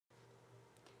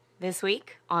This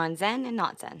week on Zen and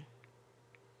Not Zen.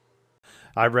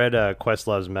 I read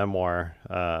Questlove's memoir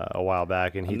a while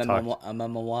back, and he talked... A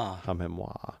memoir. A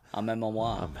memoir. A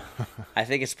memoir. I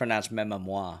think it's pronounced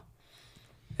memoir.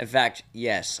 In fact,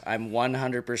 yes, I'm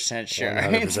 100% sure.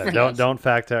 100%. Don't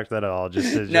fact check that at all.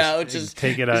 Just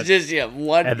take it out.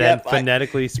 One, and then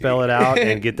phonetically spell it out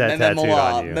and get that tattooed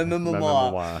on you.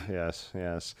 Memoir. Yes.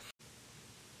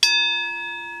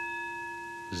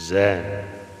 Zen.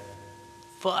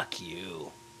 Fuck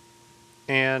you.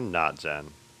 And not Zen.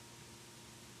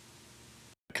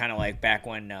 Kind of like back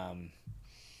when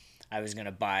I was going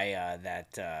to buy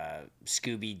that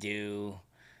Scooby-Doo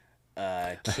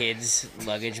kids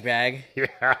luggage bag.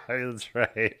 Yeah, that's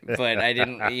right. But I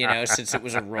didn't, since it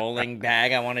was a rolling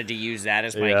bag, I wanted to use that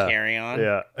as my carry-on.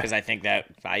 Yeah. Because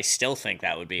I still think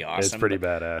that would be awesome. It's pretty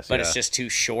badass. But it's just too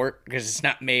short because it's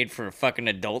not made for a fucking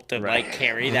adult to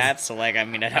carry that. So I'd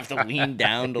have to lean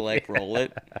down to roll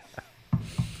it.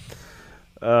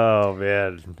 Oh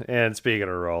man! And speaking of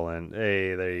rolling,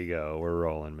 hey, there you go. We're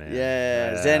rolling, man.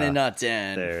 Yeah, Zen and not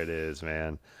Zen. There it is,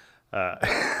 man.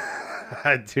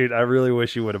 Dude, I really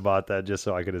wish you would have bought that just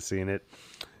so I could have seen it.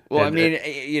 Well,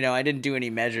 I didn't do any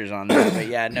measures on that, but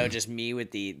yeah, no, just me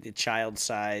with the child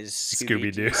size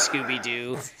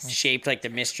Scooby-Doo shaped like the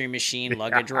Mystery Machine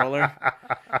luggage roller.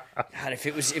 God, if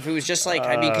it was just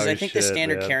because I think the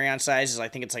standard carry-on size is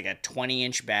it's like a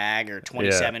 20-inch bag or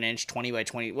 27-inch, 20 by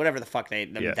 20, whatever the fuck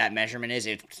that measurement is.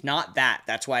 It's not that.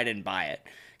 That's why I didn't buy it.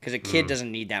 Because a kid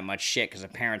doesn't need that much shit because the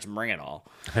parents bring it all.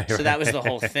 So that was the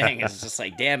whole thing. It's just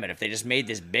damn it, if they just made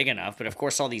this big enough. But of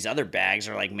course, all these other bags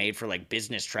are made for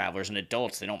business travelers and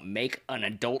adults. They don't make an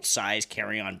adult size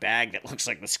carry-on bag that looks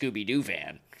like the Scooby-Doo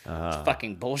van. It's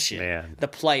fucking bullshit. Man. The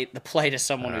plight of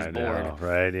someone who's bored.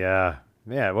 Right? Yeah.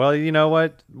 Yeah. Well, you know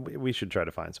what? We should try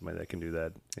to find somebody that can do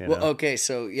that. Well, okay.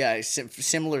 So yeah,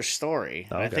 similar story.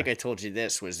 Okay. I think I told you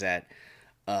this was that.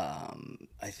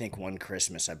 I think one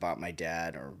Christmas I bought my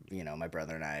dad, or my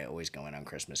brother and I always go in on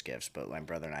Christmas gifts, but my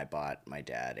brother and I bought my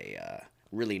dad a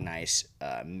really nice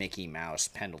Mickey Mouse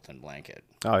Pendleton blanket.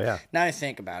 Oh yeah. Now I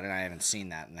think about it, I haven't seen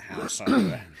that in the house. So I don't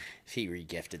know if he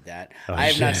regifted that. I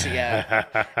have not seen.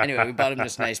 Yeah. Anyway, we bought him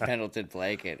this nice Pendleton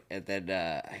blanket, and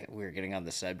then we were getting on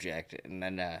the subject, and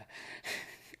then.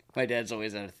 My dad's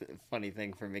always had a funny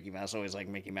thing for Mickey Mouse, always like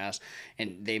Mickey Mouse,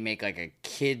 and they make a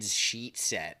kid's sheet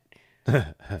set.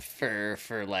 for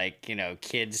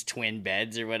kids twin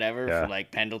beds or whatever for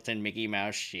Pendleton Mickey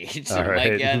Mouse sheets.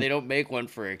 Right. They don't make one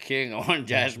for a king. I want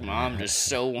to ask mom to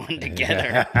sew one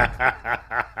together.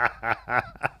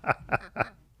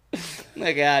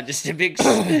 Just a big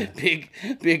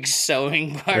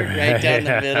sewing part right down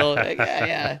the middle.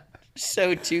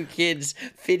 Sew two kids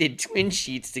fitted twin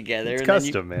sheets together. It's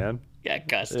custom, man. Yeah,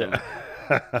 custom.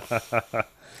 Yeah.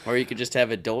 Or you could just have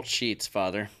adult sheets,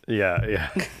 Father. Yeah.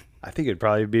 I think it'd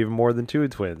probably be even more than two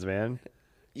twins, man.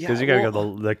 Yeah, because you gotta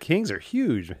go. The kings are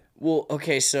huge. Well,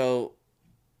 okay, so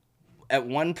at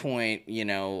one point,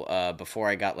 before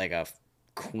I got a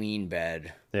queen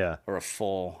bed, or a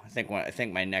full. I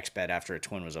think my next bed after a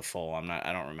twin was a full.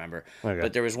 I don't remember. Okay.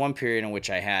 But there was one period in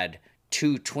which I had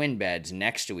two twin beds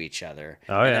next to each other,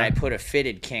 and then I put a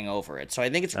fitted king over it. So I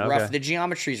think it's rough. The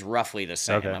geometry is roughly the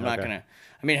same. I'm not gonna.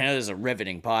 I know this is a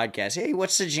riveting podcast. Hey,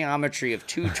 what's the geometry of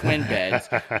two twin beds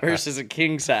versus a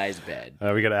king size bed?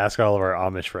 We got to ask all of our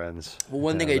Amish friends. Well,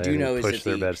 one thing I do know is that push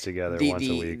their beds together once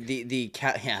a week.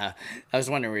 I was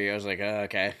wondering where you. I was like, oh,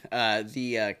 okay.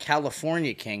 The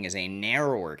California king is a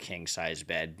narrower king size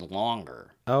bed,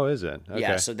 longer. Oh, is it? Okay.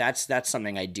 Yeah, so that's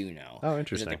something I do know. Oh,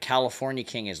 interesting. Is that the California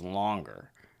king is longer.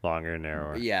 Longer and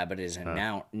narrower. Yeah, but it is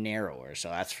now narrower. So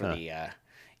that's for the,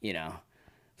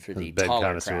 for the bed taller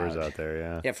connoisseurs crowd out there,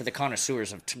 yeah. Yeah, for the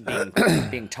connoisseurs of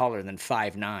being taller than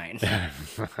 5'9".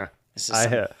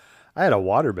 I had a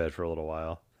waterbed for a little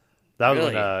while. That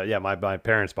was really? when my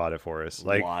parents bought it for us.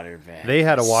 Waterbed. They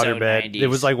had a waterbed. So 90s. It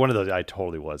was one of those. I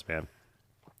totally was, man.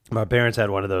 My parents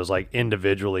had one of those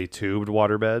individually tubed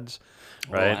waterbeds.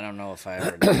 Right. Well, I don't know if I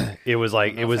ever. It was if I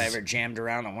ever jammed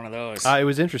around on one of those. It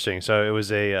was interesting. So it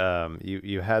was a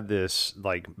you had this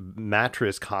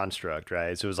mattress construct,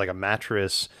 right? So it was a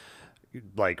mattress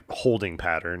holding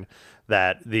pattern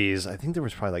that I think there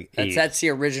was probably 8. That's the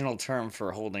original term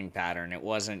for holding pattern. It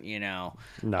wasn't,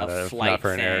 not a flight not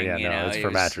for an thing. area. No, it's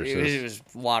for mattresses. It was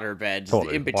water beds.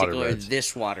 Totally, in particular, water beds.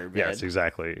 this water bed. Yes,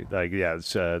 exactly.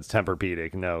 It's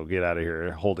Tempur-Pedic. No, get out of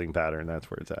here. Holding pattern. That's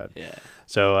where it's at. Yeah.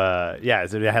 So yeah,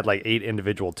 so it had like 8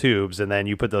 individual tubes, and then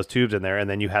you put those tubes in there, and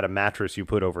then you had a mattress you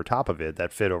put over top of it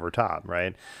that fit over top,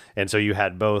 right? And so you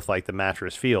had both like the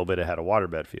mattress feel, but it had a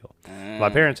waterbed feel. My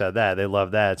parents had that; they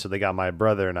loved that, so they got my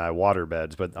brother and I water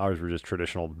beds, but ours were just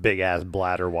traditional big ass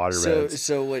bladder water beds.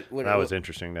 So what That was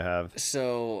interesting to have.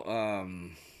 So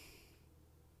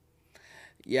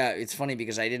yeah, it's funny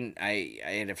because I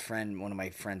had a friend, one of my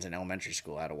friends in elementary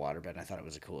school had a waterbed, and I thought it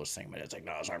was the coolest thing, but it's like,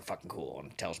 no, those aren't fucking cool,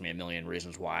 and it tells me a million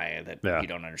reasons why that you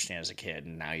don't understand as a kid,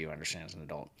 and now you understand as an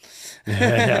adult.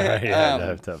 Yeah, right.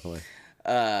 Yeah, definitely.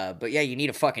 But yeah, you need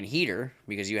a fucking heater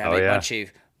because you have a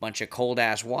bunch of cold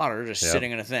ass water just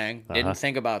sitting in a thing. Didn't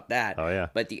think about that. Oh yeah.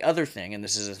 But the other thing, and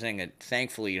this is a thing that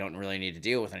thankfully you don't really need to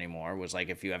deal with anymore, was like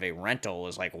if you have a rental,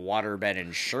 is like waterbed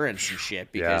insurance and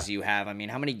shit because you have. I mean,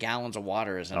 how many gallons of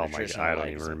water is in a traditional? I don't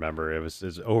even remember. It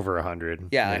was over 100.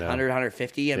 Yeah, like 100,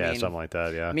 150. I mean, something like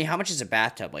that. Yeah. I mean, how much is a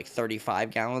bathtub? Like 35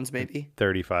 gallons, maybe.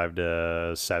 35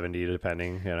 to 70,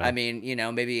 depending. You know. I mean,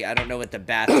 maybe I don't know what the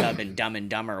bathtub in Dumb and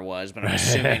Dumber was, but I'm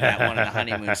assuming that one in the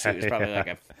honeymoon suite was probably like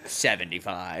a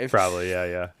 75. Probably,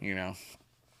 yeah.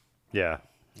 Yeah.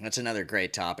 That's another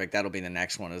great topic. That'll be the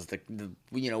next one. Is the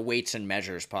weights and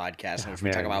measures podcast, in which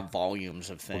we talk about volumes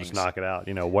of things. We'll just knock it out.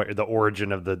 What the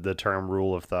origin of the term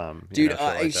rule of thumb, dude.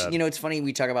 It's funny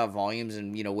we talk about volumes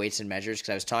and weights and measures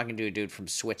because I was talking to a dude from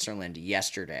Switzerland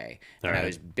yesterday, and I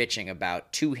was bitching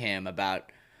to him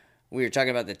about. We were talking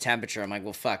about the temperature. I'm like,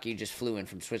 well, fuck, you just flew in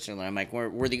from Switzerland. I'm like,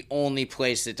 we're the only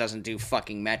place that doesn't do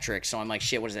fucking metrics. So I'm like,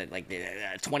 shit, what is it, like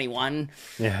 21?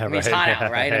 Yeah, I mean, it's hot out,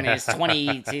 right? I mean, it's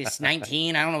 20, it's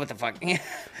 19. I don't know what the fuck. I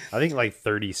think like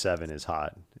 37 is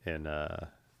hot in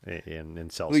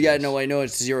Celsius. Well, yeah, no, I know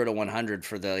it's 0 to 100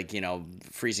 for the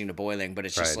freezing to boiling, but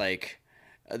it's just like.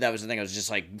 That was the thing. I was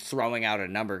just like throwing out a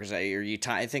number because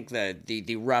I think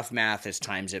the rough math is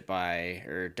times it by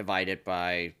or divide it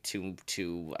by two.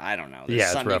 I don't know.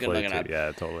 There's some it's roughly you can look it up.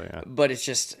 Yeah, totally. Yeah. But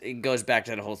it goes back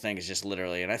to the whole thing. It's just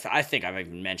literally, and I think I've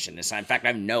even mentioned this. In fact,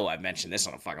 I've mentioned this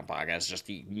on a fucking podcast. Just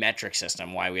the metric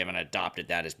system. Why we haven't adopted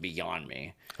that is beyond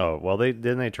me. Oh well,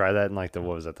 didn't they try that in like what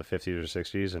was that, the 50s or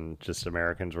 60s, and just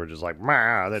Americans were just like,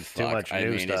 that's too much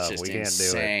new stuff. We can't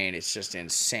do it. It's just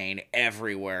insane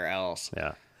everywhere else.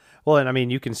 Yeah. Well, and I mean,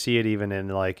 you can see it even in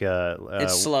like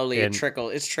it's slowly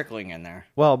it's trickling in there.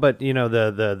 Well, but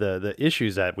the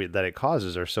issues that it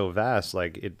causes are so vast.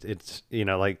 Like it's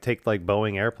like take like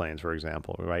Boeing airplanes for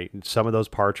example, right? Some of those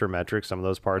parts are metric, some of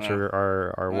those parts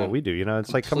are what we do.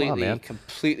 It's like, come on, man,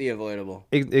 completely avoidable.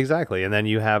 Exactly, and then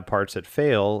you have parts that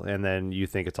fail, and then you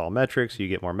think it's all metrics. You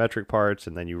get more metric parts,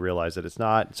 and then you realize that it's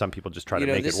not. Some people just try to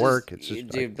make it work. It's just,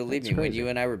 dude, believe me, when you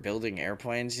and I were building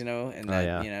airplanes, and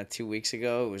that 2 weeks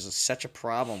ago, it was such a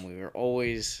problem. We were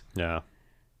always I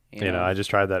just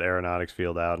tried that aeronautics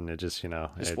field out, and it just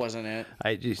just wasn't it.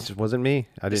 It just wasn't me.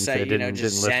 I didn't. It didn't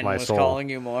lift my soul. Calling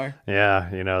you more. Yeah,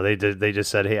 they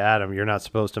just said, "Hey, Adam, you're not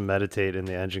supposed to meditate in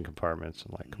the engine compartments."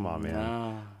 I'm like, "Come on, man.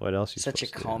 No. What else? Such a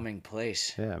calming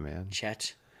place. Yeah, man.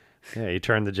 Chet. Yeah, you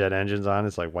turn the jet engines on,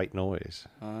 it's like white noise.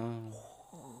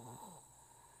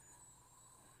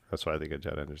 That's what I think a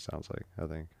jet engine sounds like. I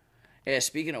think. Yeah,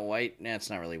 speaking of white, it's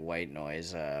not really white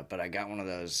noise, but I got one of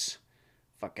those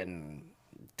fucking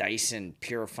Dyson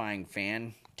purifying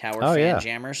fan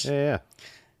jammers. Yeah.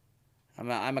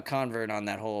 I'm a convert on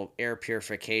that whole air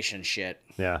purification shit.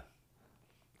 Yeah.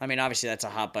 I mean, obviously that's a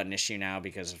hot button issue now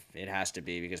because it has to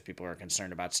be because people are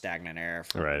concerned about stagnant air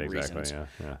for reasons.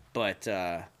 Exactly. Yeah. But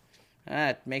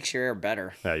it makes your air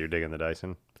better. Yeah, you're digging the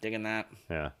Dyson. Digging that.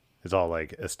 Yeah, it's all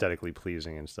like aesthetically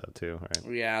pleasing and stuff too,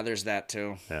 right? Yeah, there's that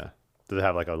too. Yeah. Does it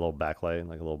have like a little backlight,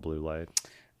 like a little blue light?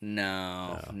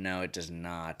 No, it does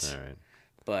not. All right.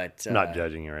 But not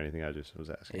judging you or anything. I just was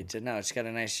asking. It's got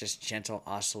a nice, just gentle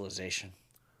oscillation.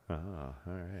 Oh, all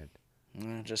right.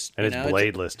 And it's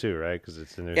bladeless too, right? Because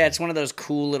it's one of those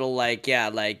cool little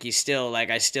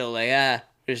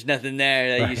there's nothing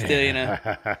there. Like you still,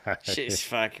 shit's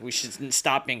fuck. We should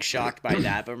stop being shocked by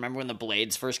that. But remember when the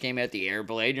blades first came out, the air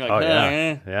blade? You're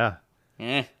like, yeah.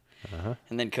 Uh-huh.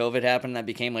 And then COVID happened. That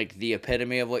became like the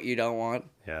epitome of what you don't want.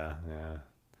 Yeah.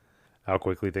 How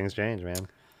quickly things change, man.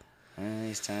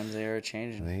 These times they are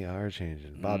changing. They are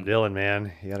changing. Bob Dylan,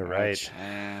 man, you got it right.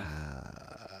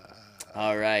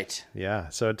 All right. Yeah.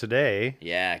 So today.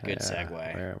 Yeah. Good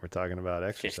segue. We're talking about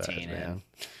exercise, 15, man.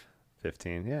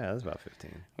 15. Yeah, that's about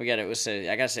 15. We got it.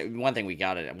 I gotta say one thing we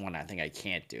got it. One I think I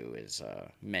can't do is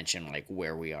mention like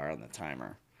where we are on the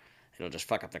timer. it'll just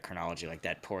fuck up the chronology, like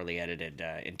that poorly edited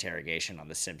interrogation on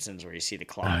The Simpsons where you see the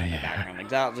clock in the background, like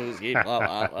that.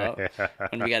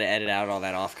 When we got to edit out all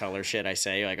that off-color shit, I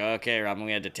say like, okay, Rob,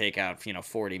 we had to take out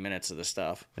 40 minutes of the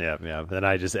stuff. Yeah. Then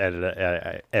I just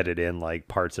edit in like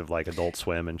parts of like Adult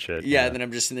Swim and shit. Yeah, and then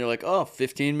I'm just sitting there like,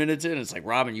 15 minutes in. It's like,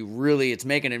 Robin, it's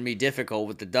making it me difficult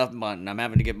with the duff button. I'm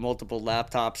having to get multiple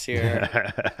laptops here.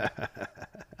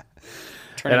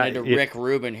 Turning into Rick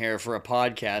Rubin here for a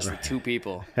podcast with 2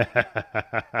 people.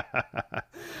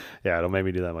 Yeah, it'll make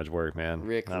me do that much work, man.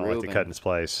 Rick I don't Rubin. like to cut in his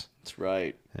place. That's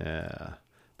right. Yeah.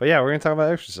 But yeah, we're going to talk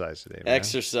about exercise today, man.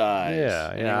 Exercise.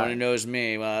 Yeah. Anyone who knows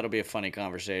me, well, that'll be a funny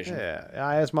conversation. Yeah.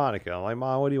 I asked Monica, I'm like,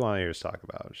 Mom, what do you want to hear us talk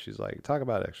about? She's like, talk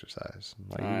about exercise. I'm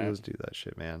like, let's do that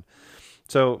shit, man.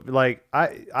 So, like,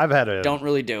 I've had a... Don't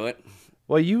really do it.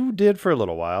 Well, you did for a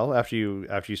little while after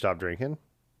you stopped drinking.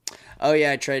 Oh,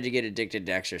 yeah, I tried to get addicted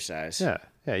to exercise. Yeah,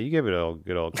 you gave it a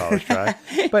good old college try.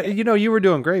 But, you were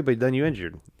doing great, but then you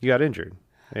got injured.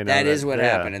 That is what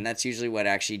happened, and that's usually what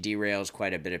actually derails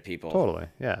quite a bit of people. Totally,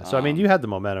 yeah. So, I mean, you had the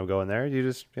momentum going there. You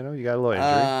just, you got a little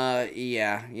injury.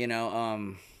 Yeah,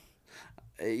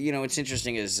 what's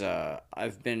interesting is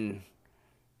I've been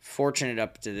fortunate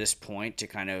up to this point to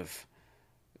kind of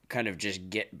just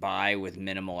get by with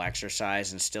minimal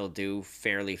exercise and still do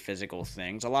fairly physical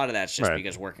things. A lot of that's just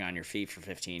because working on your feet for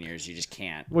 15 years, you just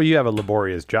can't. Well, you have a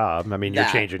laborious job. I mean, you're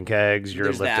changing kegs, you're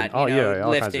lifting, that, all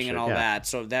kinds of shit, and all yeah. that.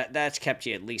 So that's kept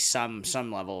you at least some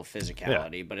level of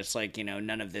physicality. Yeah. But it's like,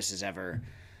 none of this has ever,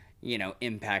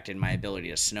 impacted my ability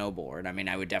to snowboard. I mean,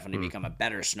 I would definitely become a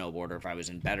better snowboarder if I was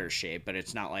in better shape, but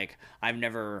it's not like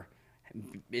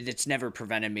it's never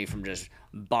prevented me from just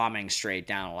bombing straight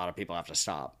down. A lot of people have to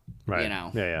stop, right?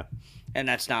 Yeah. And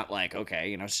that's not like,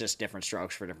 okay, it's just different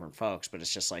strokes for different folks, but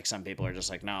it's just like some people are just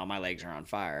like, no, my legs are on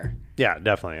fire. Yeah,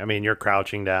 definitely. I mean, you're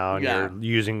crouching down, you're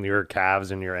using your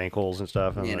calves and your ankles and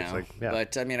stuff. And it's like,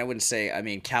 But I mean, I wouldn't say,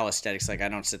 calisthenics, like I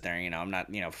don't sit there, I'm not,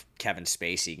 Kevin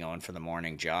Spacey going for the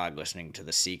morning jog, listening to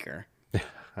The Seeker.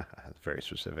 Very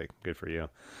specific. Good for you.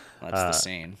 That's the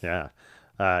scene. Yeah.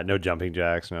 No jumping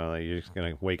jacks. No, like you're just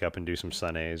going to wake up and do some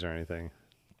sun A's or anything.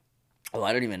 Oh,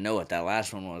 I don't even know what that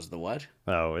last one was. The what?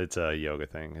 Oh, it's a yoga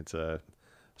thing. It's a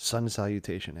sun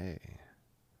salutation A.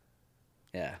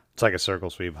 Yeah. It's like a circle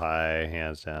sweep high,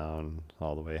 hands down,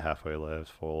 all the way halfway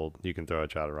lift, fold. You can throw a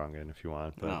chaturanga in if you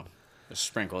want. But just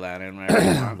sprinkle that in whenever you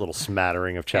want. A little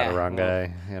smattering of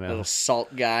chaturanga, Little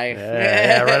salt guy.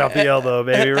 Yeah, right off the elbow,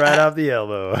 baby. Right off the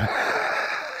elbow.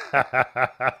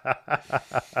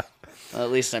 Well,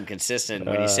 at least I'm consistent.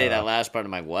 When you say that last part,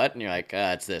 I'm like, what? And you're like,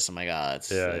 it's this. I'm like, that's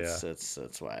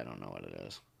why I don't know what it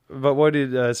is. But what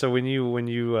did so when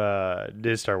you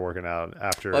did start working out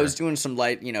after? Well, I was doing some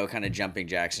light, kind of jumping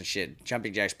jacks and shit,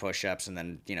 jumping jacks, push-ups, and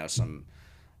then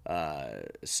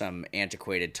some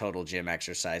antiquated total gym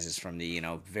exercises from the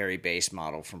very base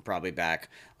model from probably back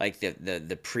like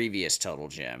the previous total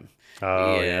gym.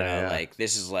 Oh yeah. Like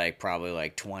this is like probably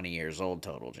like 20 years old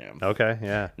total gym. Okay,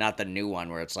 yeah. Not the new one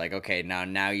where it's like, okay,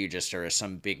 now you just are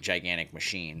some big gigantic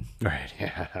machine. Right.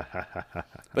 Yeah.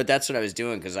 But that's what I was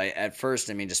doing because at first,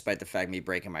 despite the fact me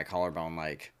breaking my collarbone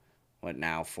like what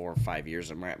now 4 or 5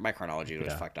 years, my chronology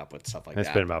was fucked up with stuff like that.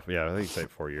 It's been about I think it's like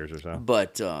 4 years or so.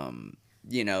 But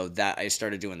that I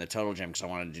started doing the total gym because I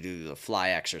wanted to do the fly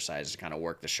exercise to kind of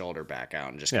work the shoulder back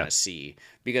out and just kind of see,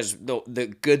 because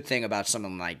the good thing about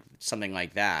something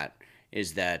like that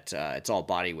is that it's all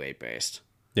body weight based.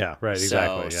 Yeah, right,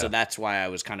 exactly. So that's why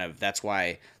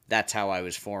that's how I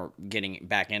was getting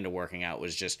back into working out,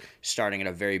 was just starting at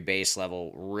a very base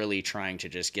level, really trying to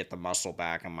just get the muscle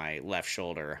back on my left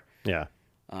shoulder. Yeah.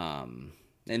 And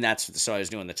so I was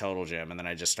doing the total gym, and then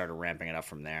I just started ramping it up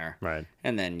from there. Right.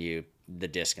 And then the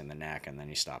disc in the neck, and then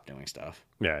you stop doing stuff.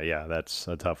 Yeah, that's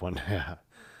a tough one.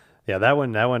 Yeah, that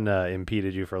one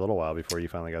impeded you for a little while before you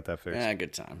finally got that fixed. Yeah,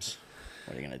 good times.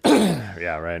 What are you gonna do?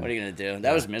 Yeah, right. What are you gonna do?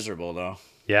 That was miserable though.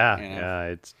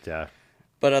 Yeah,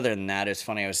 But other than that, it's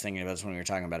funny. I was thinking about this when we were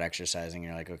talking about exercising.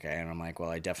 You're like, okay, and I'm like,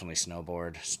 well, I definitely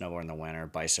snowboard in the winter,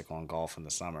 bicycle and golf in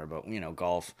the summer. But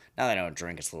golf. Now that I don't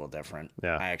drink, it's a little different.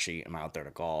 Yeah. I actually am out there to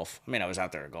golf. I was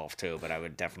out there to golf too, but I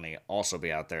would definitely also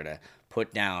be out there to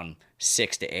put down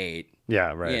 6 to 8.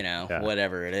 Yeah, right.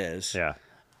 Whatever it is. Yeah.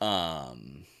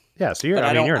 Yeah, so you're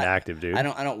an active dude. I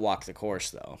don't walk the course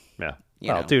though. Yeah.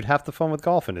 know. Dude, half the fun with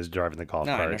golfing is driving the golf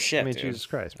No, cart. no shit, I mean, dude. Jesus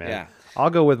Christ, man. Yeah. I'll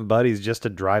go with buddies just to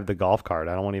drive the golf cart.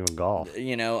 I don't want to even golf.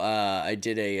 You know, I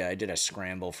did a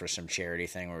scramble for some charity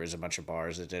thing where it was a bunch of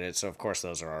bars that did it. So of course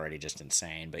those are already just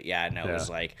insane. But yeah, no, it was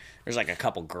like there's like a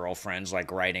couple girlfriends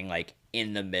like riding like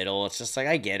in the middle. It's just like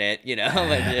I get it, you know.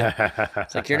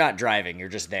 It's like you're not driving, you're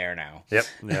just there now. Yep.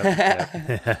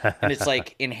 And it's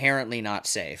like inherently not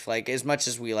safe. Like as much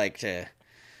as we like to,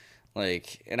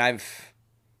 like, and I've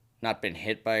not been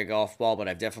hit by a golf ball, but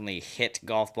I've definitely hit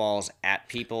golf balls at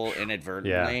people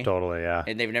inadvertently. Yeah, totally, yeah.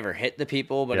 And they've never hit the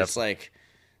people, but Yep. it's like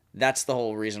that's the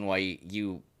whole reason why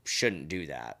you shouldn't do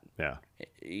that. Yeah.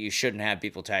 You shouldn't have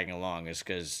people tagging along is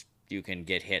because you can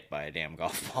get hit by a damn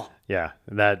golf ball. Yeah.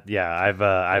 I've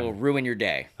It will ruin your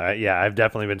day. I've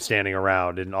definitely been standing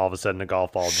around and all of a sudden a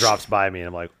golf ball drops by me and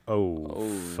I'm like, oh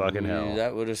fucking hell.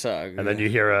 That would have sucked. And then you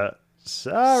hear a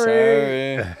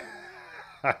sorry.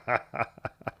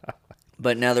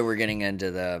 But now that we're getting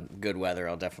into the good weather,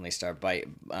 I'll definitely start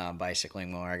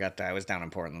bicycling more. I was down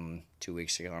in Portland 2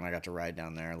 weeks ago, and I got to ride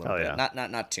down there a little bit. Yeah.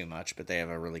 Not too much, but they have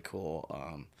a really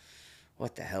cool.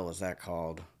 What the hell is that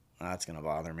called? That's gonna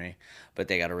bother me. But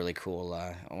they got a really cool.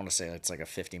 I want to say it's like a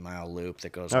 50-mile loop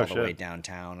that goes all the way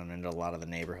downtown and into a lot of the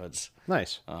neighborhoods.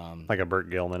 Nice. Like a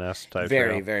Burt Gilman-esque type.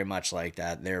 Very, trail. very much like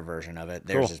that. Their version of it.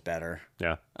 Theirs Cool. is better.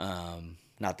 Yeah.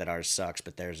 Not that ours sucks,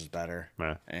 but theirs is better.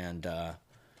 Yeah. And I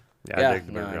dig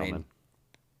the Burt Gilman.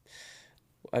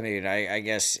 I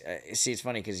guess see, it's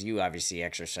funny because you obviously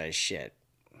exercise shit.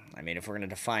 I mean, if we're gonna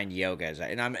define yoga as,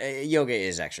 and yoga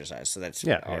is exercise, so that's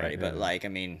already. But like, I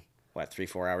mean, what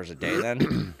 3-4 hours a day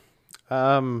then?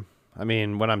 I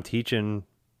mean, when I'm teaching,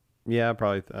 yeah,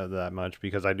 probably that much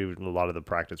because I do a lot of the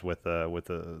practice with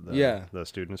the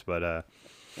students, but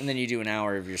and then you do an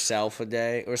hour of yourself a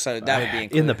day, or so that would be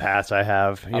included. In the past I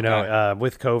have, you know,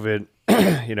 with COVID,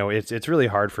 you know, it's really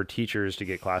hard for teachers to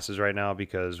get classes right now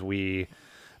because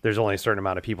there's only a certain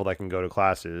amount of people that can go to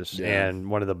classes. Yeah.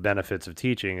 And one of the benefits of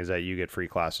teaching is that you get free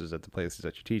classes at the places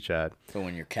that you teach at. So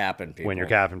when you're capping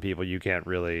people, you can't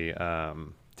really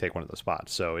take one of those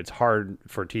spots. So it's hard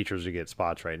for teachers to get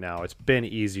spots right now. It's been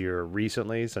easier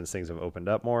recently since things have opened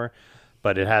up more,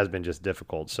 but it has been just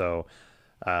difficult. So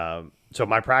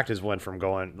my practice went from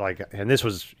going like, and this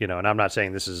was, you know, and I'm not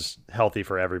saying this is healthy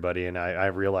for everybody. And I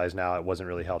realize now it wasn't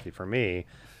really healthy for me.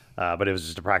 But it was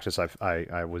just a practice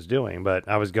I was doing. But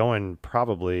I was going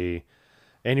probably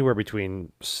anywhere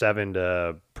between 7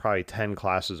 to probably 10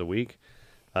 classes a week.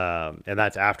 And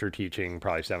that's after teaching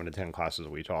probably 7 to 10 classes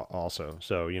a week also.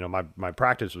 So, you know, my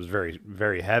practice was very,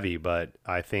 very heavy, but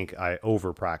I think I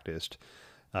over practiced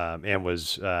and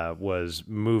was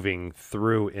moving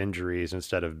through injuries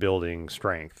instead of building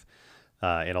strength.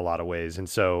 In a lot of ways. And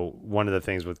so one of the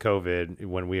things with COVID,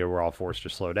 when we were all forced to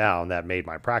slow down, that made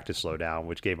my practice slow down,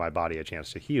 which gave my body a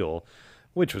chance to heal,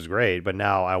 which was great. But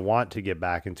now I want to get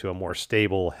back into a more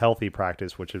stable, healthy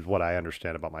practice, which is what I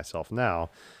understand about myself now.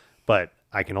 But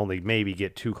I can only maybe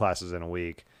get 2 classes in a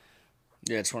week.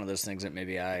 Yeah, it's one of those things that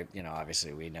maybe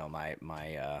obviously we know my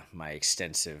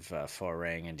extensive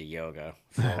foraying into yoga.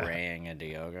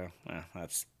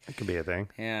 That's It could be a thing.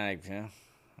 yeah.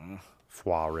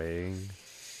 Foiree.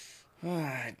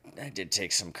 I did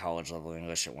take some college level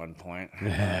English at one point. I know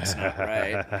that's not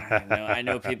right. I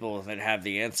know people that have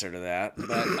the answer to that,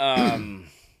 but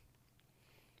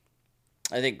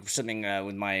I think something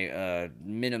with my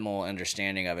minimal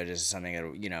understanding of it is something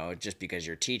that, you know, just because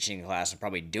you're teaching class and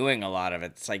probably doing a lot of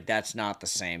it, it's like that's not the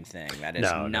same thing. That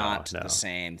is not the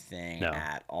same thing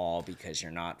at all because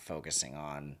you're not focusing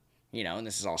on, you know, and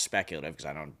this is all speculative because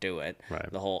I don't do it.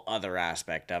 Right. The whole other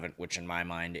aspect of it, which in my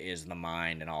mind is the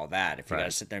mind and all that. If you got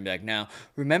to sit there and be like, now,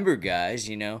 remember, guys,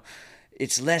 you know,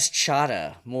 it's less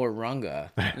chata, more runga,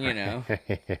 you know.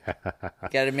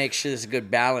 Got to make sure there's a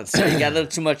good balance. So you got a little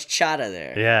too much chata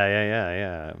there.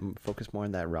 Yeah. Focus more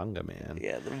on that runga, man.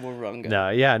 Yeah, a little more runga.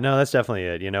 No, that's definitely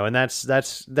it. You know, and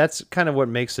that's kind of what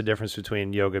makes the difference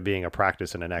between yoga being a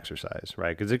practice and an exercise,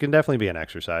 right? Because it can definitely be an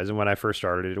exercise. And when I first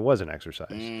started, it was an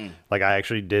exercise. Like I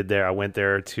actually I went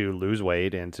there to lose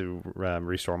weight and to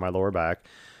restore my lower back.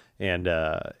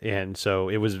 And so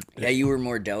it was. Yeah, you were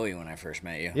more doughy when I first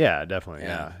met you. Yeah, definitely.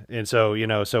 Yeah. And so, you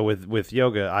know, so with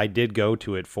yoga, I did go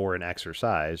to it for an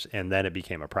exercise and then it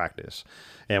became a practice.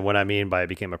 And what I mean by it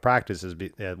became a practice is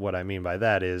what I mean by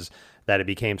that is that it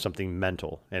became something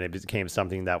mental and it became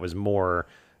something that was more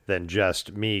than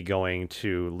just me going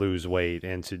to lose weight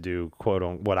and to do quote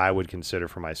unquote what I would consider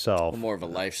for myself. More of a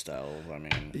lifestyle. I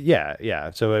mean, yeah.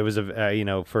 So it was you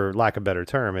know, for lack of a better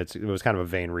term, it was kind of a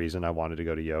vain reason I wanted to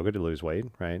go to yoga to lose weight,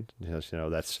 right? Just, you know,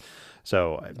 that's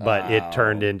So, but it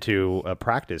turned into a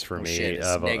practice for me. Shit,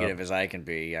 as negative as I can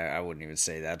be, I wouldn't even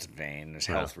say that's vain. There's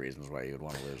health reasons why you would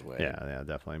want to lose weight. Yeah,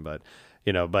 definitely. But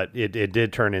but it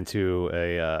did turn into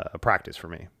a practice for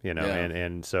me.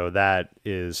 And so that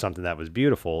is something that was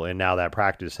beautiful. And now that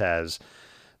practice has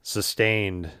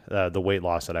sustained the weight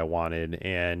loss that I wanted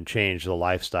and changed the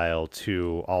lifestyle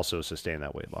to also sustain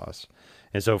that weight loss.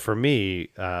 And so for me,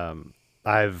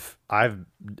 I've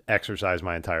exercised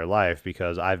my entire life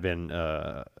because I've been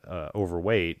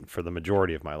overweight for the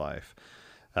majority of my life.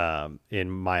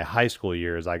 In my high school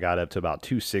years, I got up to about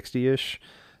 260-ish,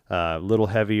 a little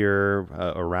heavier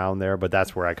around there, but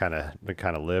that's where I kind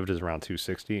of lived, is around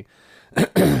 260.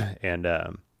 And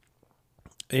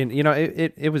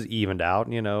it was evened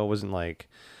out. It wasn't like,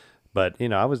 but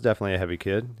I was definitely a heavy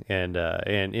kid, and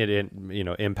it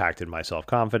impacted my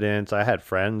self-confidence. I had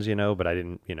friends, but I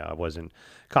didn't, I wasn't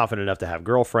confident enough to have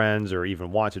girlfriends or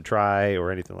even want to try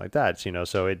or anything like that.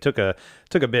 So it took a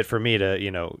bit for me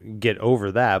to, get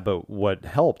over that. But what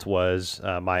helped was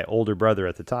my older brother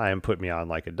at the time put me on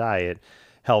like a diet,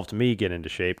 helped me get into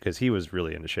shape because he was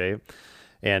really into shape,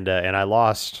 and I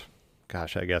lost,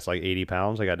 gosh, I guess like 80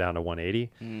 pounds. I got down to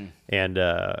 180.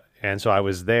 And so I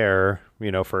was there,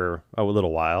 for a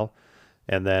little while.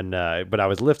 And then, but I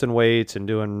was lifting weights and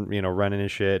doing, running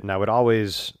and shit. And I would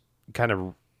always kind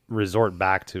of resort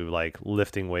back to like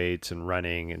lifting weights and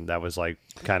running. And that was like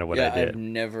kind of what I did. I've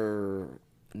never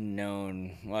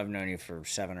known, I've known you for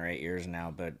 7 or 8 years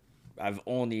now, but I've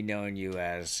only known you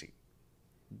as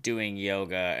doing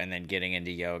yoga and then getting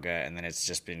into yoga. And then it's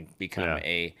just become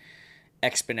a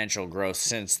exponential growth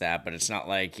since that. But it's not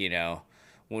like,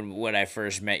 when I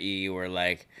first met you, you were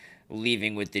like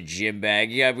leaving with the gym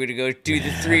bag. Yeah, I'm going to go do the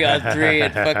 3-on-3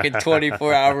 at fucking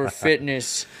 24-hour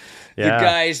fitness. Yeah.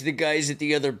 The guys at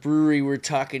the other brewery were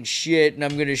talking shit, and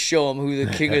I'm going to show them who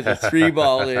the king of the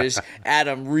 3-ball is,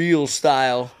 Adam Real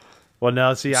style. Well,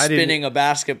 no, see, I didn't. Spinning a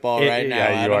basketball right now, Yeah,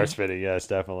 Adam. you are spinning, yes,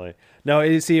 definitely. No,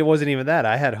 it wasn't even that.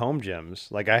 I had home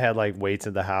gyms. Like, I had, like, weights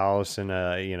in the house and,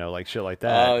 like, shit like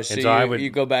that. Oh, so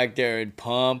you go back there and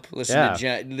pump, listen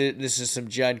to some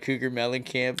John Cougar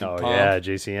Mellencamp and pump. Yeah,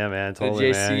 JCM, man,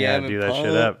 totally, man. Yeah, do that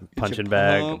shit up. Punching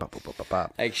bag.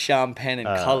 Like Sean Penn in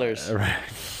Colors. Right.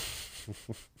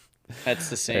 That's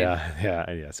the same. Yeah,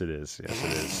 yes, it is. Yes,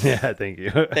 it is. Yeah, thank you.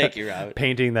 Thank you, Robert.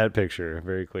 Painting that picture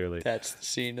very clearly. That's the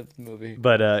scene of the movie.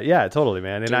 But yeah, totally,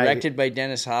 man. And directed by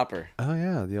Dennis Hopper. Oh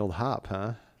yeah, the old Hop,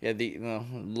 huh? Yeah, the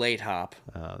late Hop.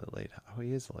 Oh, the late Hop. Oh,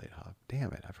 he is the late Hop.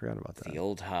 Damn it, I forgot about that. The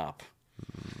old Hop.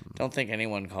 Don't think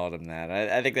anyone called him that.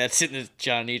 I think that's in the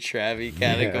Johnny Travi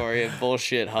category of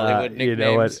bullshit Hollywood nicknames. You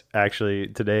know what? Actually,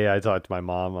 today I talked to my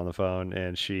mom on the phone,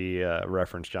 and she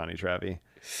referenced Johnny Travi.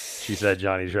 She said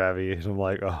Johnny Travi, and I'm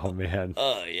like, oh man.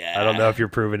 Oh yeah. I don't know if you're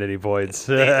proving any points.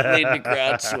 Leading to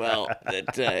groundswell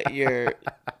that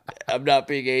I'm not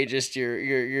being ageist.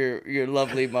 Your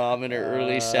lovely mom in her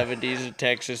early 70s in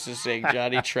Texas is saying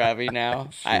Johnny Travi now.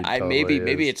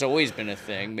 Maybe it's always been a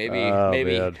thing.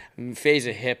 Maybe Faye's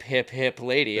a hip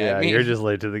lady. Yeah, you're just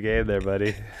late to the game there,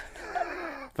 buddy.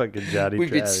 Fucking Johnny Travi.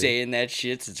 We've been saying that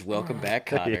shit since Welcome Back,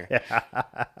 Kotter.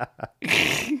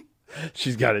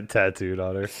 She's got it tattooed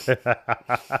on her.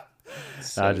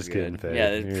 So I'm just kidding, Faye.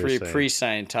 Yeah,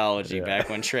 pre-Scientology, back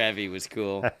when Travi was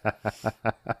cool.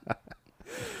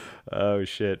 Oh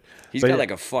shit! He's got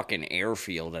like a fucking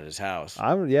airfield at his house.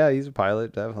 He's a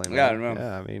pilot, definitely. Yeah, I know.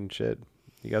 Yeah, I mean, shit.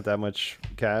 You got that much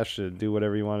cash to do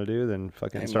whatever you want to do, then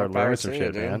fucking start learning some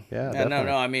shit, man. Yeah,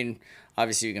 no. I mean,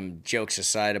 obviously, you can jokes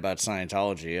aside about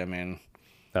Scientology. I mean.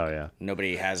 Oh yeah.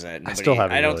 Nobody has a.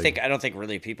 I don't think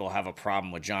really people have a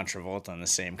problem with John Travolta in the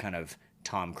same kind of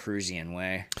Tom Cruisian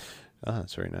way. Oh,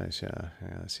 that's very nice. Yeah,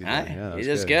 I see that. Yeah, he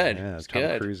does good. Yeah, it's Tom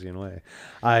good. Cruisian way.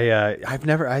 I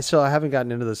haven't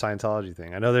gotten into the Scientology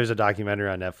thing. I know there's a documentary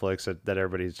on Netflix that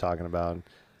everybody's talking about.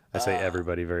 I say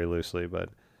everybody very loosely, but.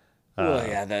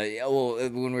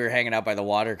 When we were hanging out by the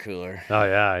water cooler. Oh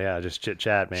yeah, just chit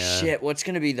chat, man. Shit, what's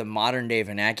gonna be the modern day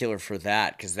vernacular for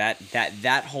that? Because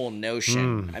that whole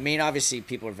notion. I mean, obviously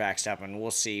people are vaxxed up, and we'll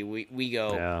see. We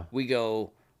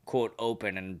go quote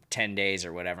open in 10 days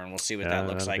or whatever, and we'll see what that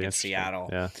looks like in Seattle.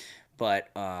 Yeah. But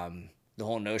the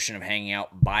whole notion of hanging out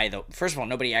first of all,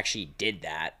 nobody actually did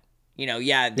that. They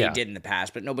did in the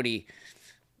past, but nobody.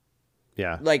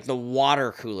 Yeah. Like the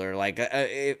water cooler,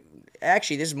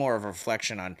 actually, this is more of a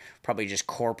reflection on probably just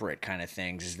corporate kind of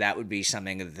things. Is that would be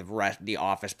something that the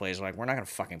office plays like, we're not going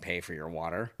to fucking pay for your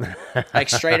water. Like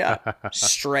straight up.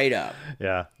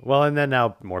 Yeah. Well, and then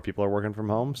now more people are working from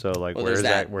home. So like, where's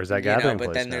that gathering place?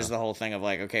 But then there's the whole thing of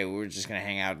like, okay, we're just going to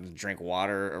hang out and drink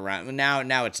water around.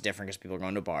 Now it's different because people are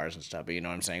going to bars and stuff. But you know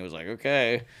what I'm saying? It was like,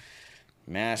 okay,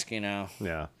 Mask, Yeah.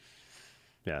 Yeah,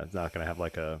 it's not gonna have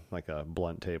like a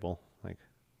blunt table. Like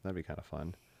that'd be kind of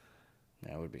fun.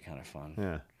 That would be kind of fun.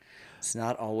 Yeah. It's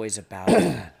not always about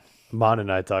that. Mon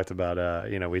and I talked about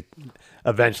we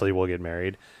eventually will get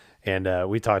married, and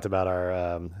we talked about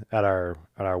our at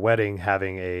our wedding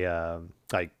having a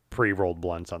like pre-rolled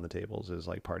blunts on the tables as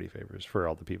like party favors for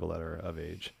all the people that are of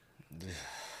age.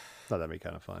 Thought that'd be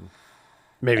kind of fun.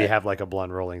 Maybe have like a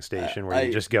blunt rolling station where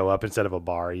you just go up instead of a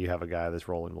bar. You have a guy that's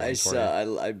rolling blunts for you.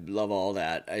 I love all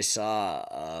that. I saw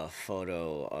a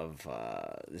photo of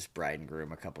this bride and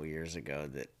groom a couple years ago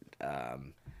that,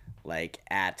 like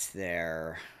at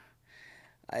their,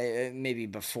 maybe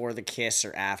before the kiss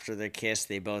or after the kiss,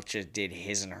 they both just did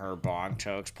his and her bong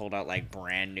tokes, pulled out like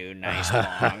brand new nice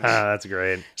bongs. That's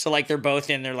great. So like they're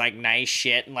both in their like nice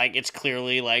shit, and like it's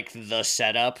clearly like the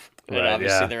setup. But Right,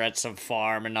 obviously yeah. they're at some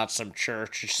farm and not some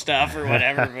church or stuff or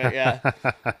whatever. But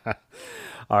yeah.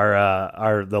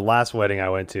 Our the last wedding I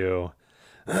went to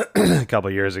a couple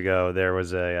years ago, there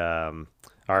was a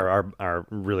our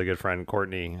really good friend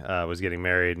Courtney was getting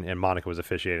married, and Monica was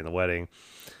officiating the wedding,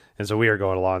 and so we were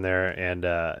going along there, and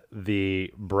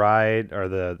the bride or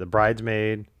the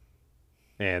bridesmaid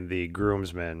and the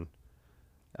groomsmen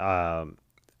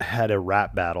had a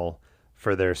rap battle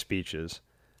for their speeches.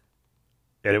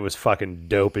 And it was fucking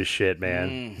dope as shit,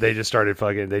 man. They just started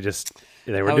fucking. They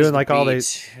were How was doing the like all they.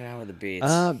 beats? How were the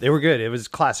beats? They were good. It was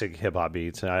classic hip hop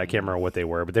beats. I can't remember what they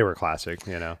were, but they were classic.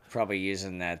 Probably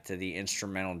using the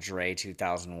instrumental Dre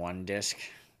 2001 disc.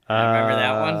 Remember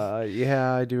that one?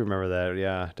 Yeah, I do remember that.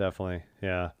 Yeah, definitely.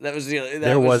 Yeah. That was the.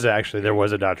 There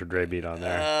was a Dr. Dre beat on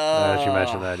there. She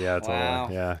mentioned that. Yeah, totally. Wow.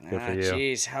 Yeah, good for you.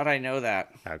 Jeez, how'd I know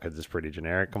that? Because it's pretty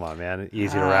generic. Come on, man.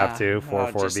 Easy to rap to.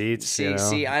 4/4 beats.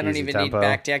 See, I don't easy even tempo. need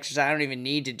back to exercise. I don't even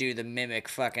need to do the mimic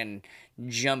fucking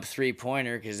jump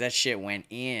 3-pointer because that shit went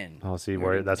in. Oh, see,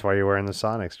 that's why you're wearing the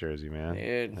Sonics jersey, man.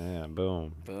 Dude. Yeah,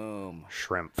 boom. Boom.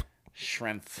 Shrimp.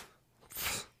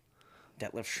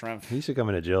 Detlef Shrimp. He used to come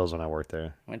into Jill's when I worked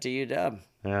there. Went to UW.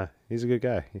 Yeah, he's a good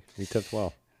guy. He tips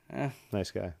well. Yeah. Nice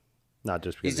guy. Not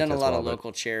just because He's done a tips lot well, of but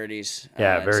local charities.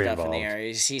 Yeah, and very stuff in the involved.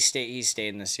 area. He stayed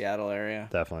in the Seattle area.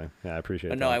 Definitely. Yeah, I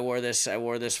appreciate But that. no, I wore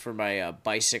this for my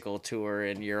bicycle tour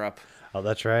in Europe. Oh,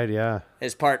 that's right. Yeah.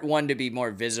 As part one to be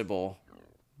more visible,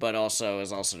 but also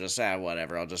is also just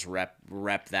whatever. I'll just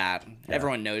rep that.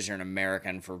 Everyone knows you're an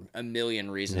American for a million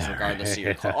reasons, regardless of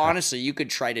your clothes. Honestly, you could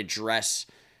try to dress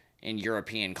in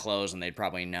European clothes and they'd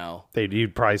probably know.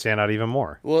 You'd probably stand out even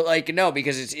more. Well, like no,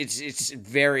 because it's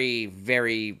very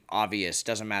very obvious.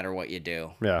 Doesn't matter what you do.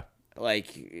 Yeah.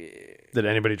 Like Did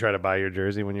anybody try to buy your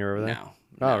jersey when you were over there?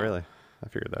 no. Oh, really? I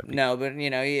figured that. No, but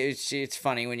it's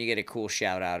funny when you get a cool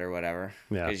shout out or whatever.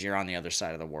 Yeah. Because you're on the other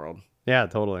side of the world. Yeah,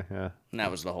 totally. Yeah. And that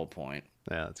was the whole point.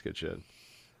 Yeah, that's good shit.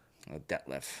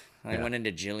 Detlef. I went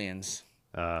into Jillian's.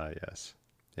 Yes.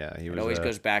 Yeah, he was. It always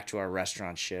goes back to our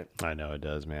restaurant shit. I know it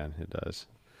does, man. It does.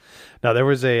 Now there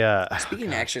was a. Speaking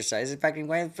of exercise, in fact,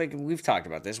 we've talked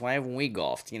about this. Why haven't we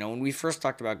golfed? When we first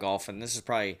talked about golf, and this is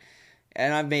probably,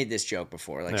 and I've made this joke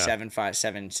before, like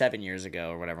 7 years ago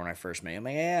or whatever when I first met you. I'm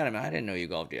like, hey, Adam, I didn't know you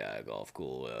golfed. Yeah, I golf,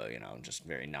 cool. Just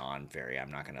very I'm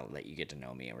not gonna let you get to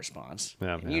know me in response.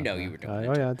 Yeah, And you were doing it.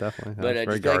 Oh yeah, definitely. I But was very just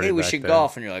like, hey, guarded we back should then.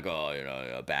 golf, and you're like,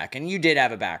 oh, a back, and you did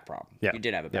have a back problem. Yeah. You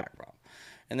did have a Yep. back problem.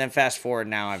 And then fast forward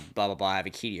now, I blah blah blah. I have a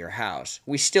key to your house.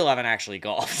 We still haven't actually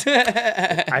golfed.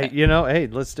 Hey,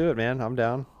 let's do it, man. I'm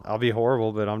down. I'll be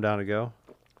horrible, but I'm down to go.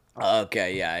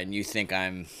 Okay, yeah, and you think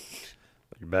I'm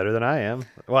You're better than I am.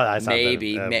 Well, that's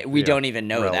maybe not that, we don't even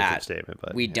know relative that. statement,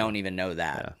 but We don't even know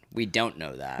that. We don't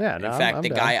know that. Yeah, no, in fact, I'm the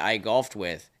down. guy I golfed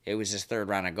with, it was his third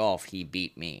round of golf. He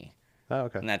beat me, Oh,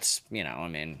 okay. and that's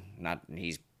not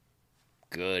he's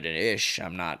good-ish.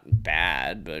 I'm not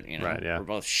bad, but Right, yeah. we're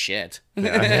both shit. I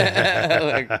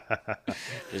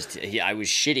was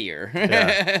shittier.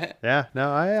 Yeah. No,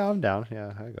 I'm down.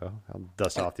 Yeah, I go. I'll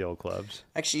dust off the old clubs.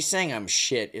 Actually, saying I'm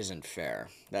shit isn't fair.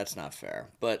 That's not fair.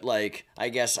 But like, I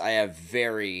guess I have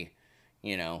very,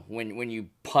 when you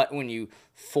putt, when you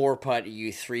 4-putt,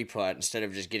 you 3-putt instead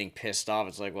of just getting pissed off.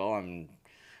 It's like, well,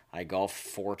 I golf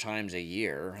 4 times a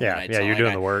year. Yeah, And you're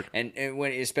doing the work. And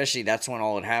when especially that's when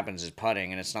all it happens is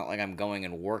putting, and it's not like I'm going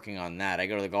and working on that. I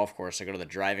go to the golf course, I go to the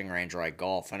driving range, or I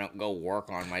golf. I don't go work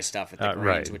on my stuff at the greens,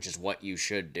 right. which is what you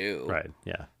should do. Right.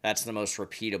 Yeah. That's the most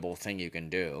repeatable thing you can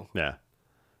do. Yeah.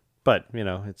 But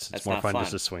it's That's more not fun fun.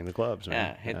 just to swing the clubs, Yeah,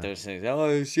 man. hit those things.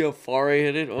 Oh, see how far I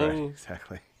hit it? Oh, Right,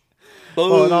 exactly. boom.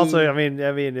 Well, and also, I mean,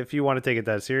 if you want to take it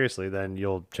that seriously, then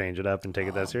you'll change it up and take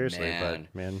it that seriously. man.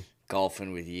 But man,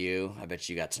 Golfing with you, I bet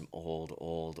you got some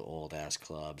old ass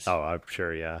clubs. oh, I'm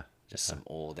sure, yeah. Just some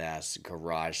old ass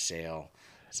garage sale.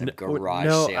 Some garage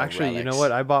no, sale actually, relics. you know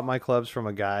what? I bought my clubs from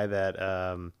a guy that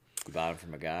You bought them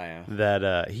from a guy,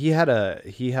 huh? he had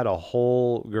a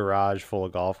whole garage full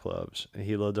of golf clubs.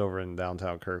 He lived over in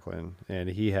downtown Kirkland, and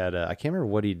he had I can't remember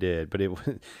what he did, but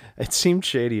it seemed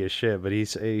shady as shit. But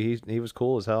he was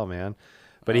cool as hell, man.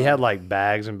 But he had like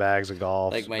bags and bags of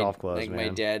golf clubs, like man. my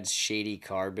dad's shady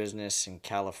car business in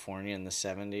California in the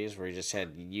 70s, where he just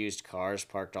had used cars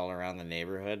parked all around the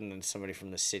neighborhood, and then somebody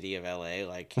from the city of LA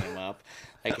like came up,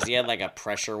 like 'cause he had like a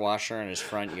pressure washer in his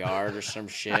front yard or some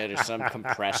shit or some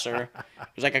compressor. It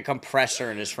was like a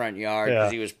compressor in his front yard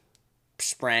because he was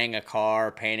spraying a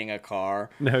car, painting a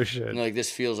car. No shit. And like, this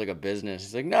feels like a business.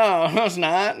 He's like, no, it's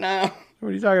not. No. What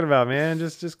are you talking about, man?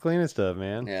 Just cleaning stuff,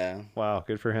 man. Yeah. Wow,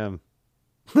 good for him.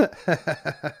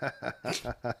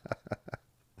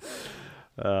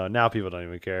 Now people don't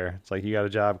even care. It's like, you got a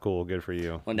job, cool, good for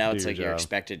you. Well, now Do it's your like you're job.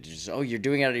 expected to just, oh, you're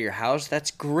doing it out of your house? That's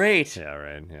great. Yeah,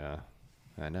 right. Yeah.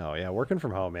 I know. Yeah, working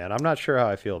from home, man. I'm not sure how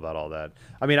I feel about all that.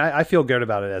 I mean, I feel good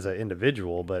about it as an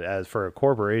individual, but as for a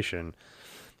corporation,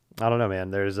 I don't know,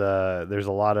 man. There's a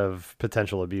lot of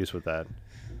potential abuse with that.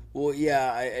 Well,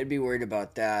 yeah, I'd be worried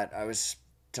about that. I was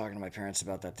talking to my parents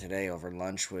about that today over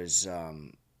lunch. Was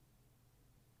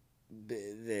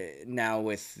now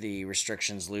with the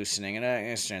restrictions loosening, and I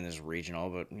understand this is regional,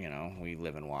 but you know, we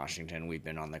live in Washington. We've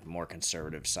been on the more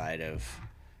conservative side of,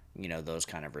 you know, those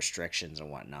kind of restrictions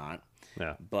and whatnot.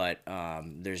 Yeah. But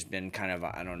there's been kind of,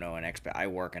 I don't know, I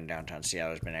work in downtown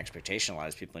Seattle. There's been an expectation a lot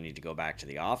of people need to go back to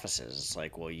the offices. It's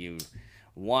like, well,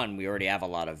 we already have a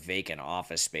lot of vacant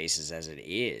office spaces as it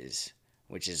is,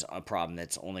 which is a problem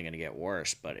that's only going to get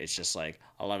worse. But it's just like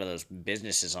a lot of those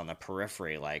businesses on the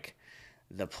periphery, like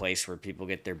the place where people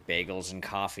get their bagels and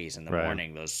coffees in the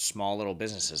morning, those small little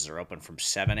businesses are open from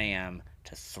 7 a.m.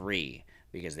 to 3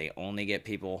 because they only get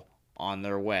people on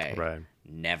their way,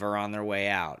 never on their way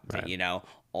out. But, you know,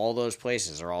 all those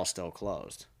places are all still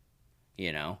closed.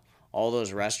 You know, all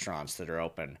those restaurants that are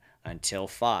open until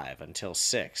 5, until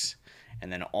 6,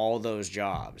 and then all those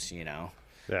jobs, you know.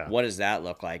 Yeah. What does that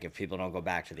look like if people don't go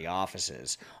back to the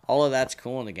offices? All of that's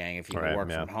cool in the gang if you can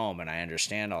work from home, and I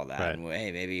understand all that. And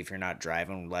hey, maybe if you're not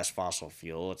driving less fossil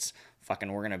we're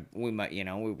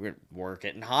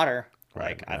getting hotter.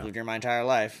 I've lived here my entire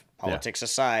life. Politics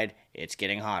aside, it's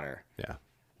getting hotter. Yeah.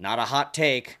 Not a hot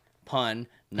take, pun.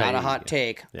 Not a hot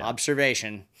take,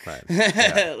 observation. Right.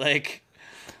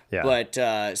 Yeah.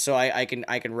 But so I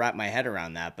can wrap my head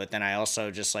around that. But then I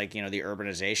also just like, you know, the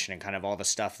urbanization and kind of all the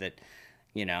stuff that,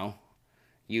 you know,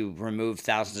 you remove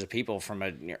thousands of people from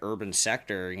an urban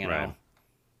sector, you know.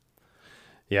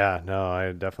 Yeah, no,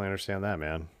 I definitely understand that,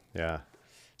 man. Yeah.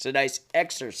 It's a nice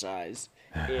exercise.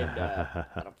 And I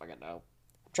don't fucking know.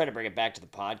 I'm trying to bring it back to the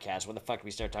podcast. When the fuck did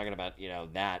we start talking about, you know,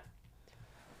 that?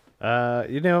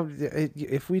 You know,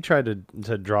 if we tried to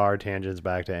draw our tangents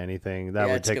back to anything, that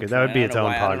would be its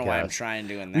own podcast. I don't know why I'm trying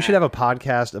doing that. We should have a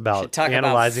podcast about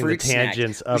analyzing the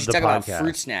tangents of the podcast. We should talk about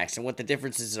fruit snacks and what the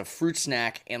difference is of a fruit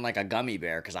snack and like a gummy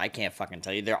bear, because I can't fucking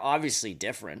tell you. They're obviously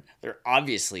different.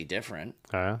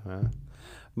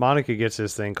 Monica gets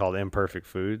this thing called Imperfect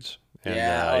Foods. And,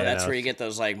 that's where you get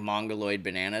those like mongoloid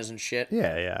bananas and shit.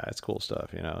 Yeah, it's cool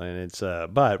stuff, you know. And it's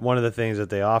but one of the things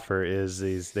that they offer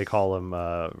is they call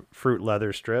them fruit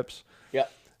leather strips.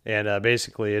 Yep. And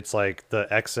basically, it's like the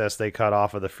excess they cut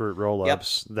off of the fruit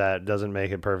roll-ups that doesn't make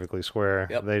it perfectly square.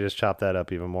 Yep. They just chop that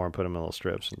up even more and put them in little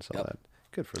strips and sell that.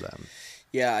 Good for them.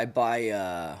 Yeah, I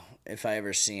buy if I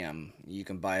ever see them, you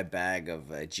can buy a bag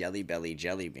of Jelly Belly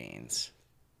jelly beans.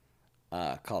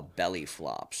 Called belly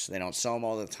flops. They don't sell them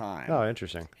all the time. Oh,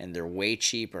 interesting. And they're way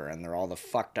cheaper, and they're all the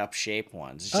fucked up shape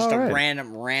ones. It's just a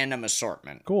random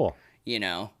assortment. Cool. You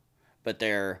know, but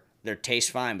they're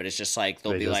taste fine. But it's just like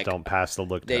they just don't pass the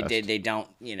look test. They don't,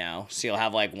 you know. So you'll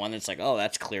have like one that's like, oh,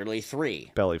 that's clearly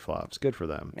 3 belly flops. Good for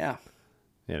them. Yeah.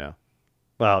 You know.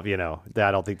 Well, you know,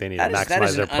 I don't think they need to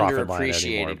maximize their profit line anymore. That is an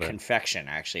underappreciated confection.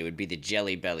 Actually, would be the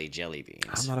Jelly Belly jelly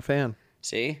beans. I'm not a fan.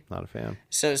 See? Not a fan.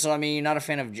 So I mean, you're not a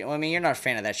fan of. I mean, you're not a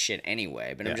fan of that shit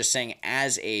anyway. But I'm just saying,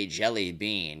 as a jelly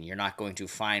bean, you're not going to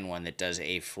find one that does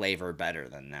a flavor better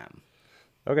than them.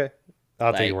 Okay,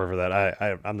 I'll take your word for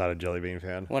that. I'm not a jelly bean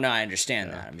fan. Well, no, I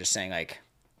understand that. I'm just saying, like,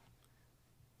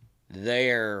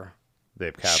 they've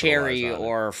cherry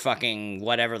or fucking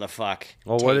whatever the fuck.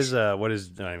 Well, what is? I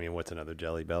mean, what's another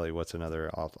Jelly Belly? What's another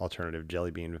alternative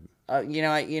jelly bean?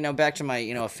 Back to my,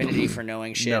 affinity for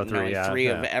knowing shit, knowing three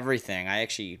of everything. I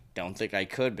actually don't think I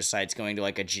could, besides going to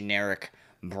like a generic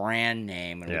brand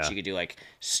name in which you could do like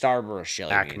Starburst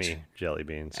jelly beans. Acme jelly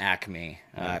beans. Acme.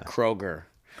 Kroger.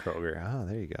 Kroger. Oh,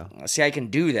 there you go. See, I can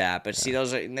do that, but see,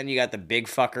 those are, and then you got the big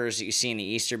fuckers that you see in the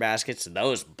Easter baskets.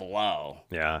 Those blow.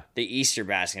 Yeah. The Easter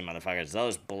basket motherfuckers,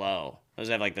 those blow. Those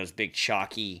have like those big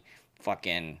chalky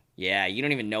fucking, yeah, you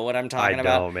don't even know what I'm talking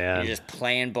about. Don't, man. You're just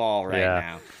playing ball right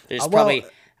now. There's Well, probably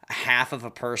half of a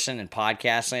person in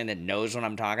podcast land that knows what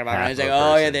I'm talking about. And Half it's of like, a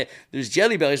oh person. yeah, there's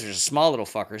jelly bellies, which are small little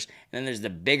fuckers, and then there's the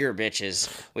bigger bitches,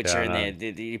 which Yeah, are I know. in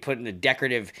the you put in the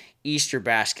decorative Easter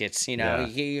baskets. You know,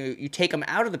 Yeah. you take them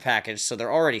out of the package, so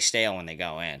they're already stale when they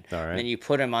go in. All right. And then you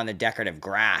put them on the decorative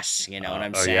grass. You know what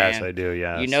I'm Oh, saying? yes, I do,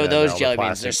 yes. You know Yeah, those all the jelly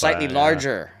beans? They're plastic slightly pla- yeah.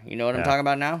 larger. You know what I'm talking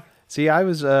about now? See, I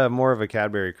was more of a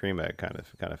Cadbury cream egg kind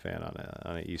of fan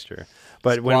on an Easter,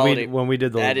 but Quality. when we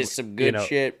did the That is some good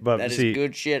shit. But That is see,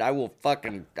 good shit. I will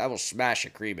smash a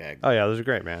cream egg. oh yeah, those are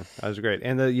great, man. Those are great.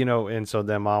 And and so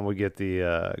then mom would get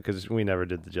the because we never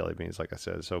did the jelly beans, like I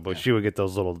said. So, but she would get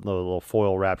those little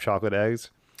foil wrapped chocolate eggs,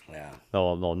 Yeah. the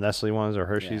little Nestle ones or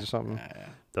Hershey's Yeah, or something. yeah.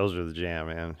 Those are the jam,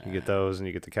 man. You get those, and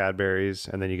you get the Cadburys,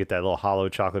 and then you get that little hollow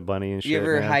chocolate bunny and shit. You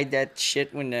ever man. hide that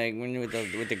shit when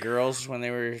with the girls when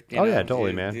they were? Oh yeah,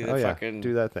 totally, man. do Oh the yeah, fucking-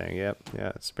 do that thing. Yep,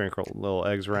 yeah. Sprinkle little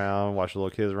eggs around, watch the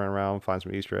little kids run around, find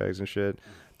some Easter eggs and shit.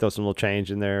 Throw some little change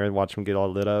in there, and watch them get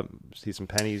all lit up. See some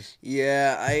pennies.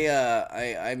 Yeah,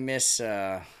 I miss.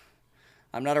 I'm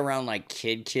not around like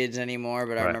kids anymore,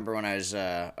 but I Right. remember when I was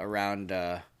around.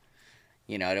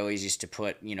 I'd always used to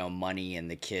put money in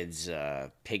the kids'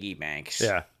 piggy banks.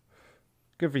 Yeah,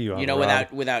 good for you. You know, Uncle Rob.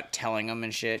 without telling them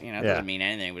and shit. It Yeah. doesn't mean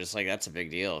anything, but it's like that's a big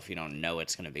deal if you don't know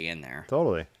it's gonna be in there.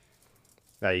 Totally.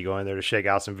 Now you go in there to shake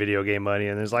out some video game money,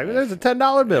 and there's there's a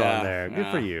 $10 bill Yeah, in there. Good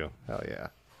for yeah. you. Hell yeah.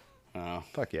 Oh,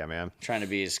 Fuck yeah, man. trying to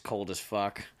be as cold as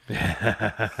fuck.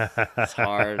 It's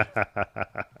hard.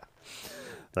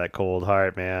 That cold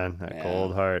heart, man. That Yeah.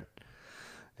 cold heart.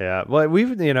 Yeah, well,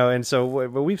 and so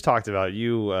but we've talked about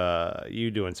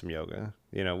you doing some yoga.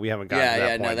 We haven't gotten to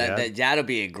that point yet. That'll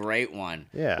be a great one.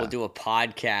 Yeah. We'll do a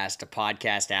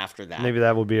podcast after that. Maybe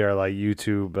that will be our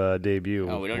debut debut.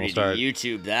 Oh, we don't We'll need start- to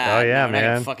YouTube that. Oh, yeah, We're not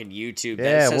gonna man. fucking YouTube that.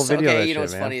 Yeah, So- we'll so, video okay, that you know shit,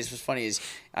 what's man. funny is what's funny is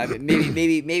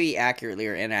maybe accurately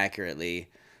or inaccurately,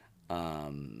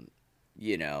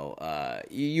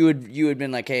 you had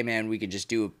been like, hey man, we could just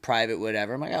do a private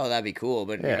whatever. I'm like, oh, that'd be cool,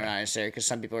 but Yeah. not necessarily, because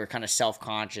some people are kind of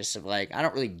self-conscious of like, I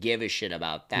don't really give a shit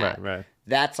about that. Right.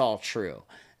 That's all true.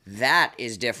 That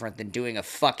is different than doing a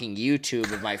fucking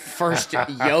YouTube of my first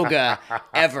yoga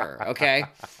ever, okay?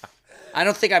 I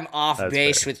don't think I'm off That's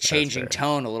base fair. with That's changing fair.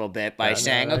 tone a little bit by No,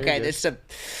 saying, no, you're okay, good. this is a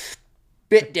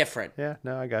bit different. Yeah,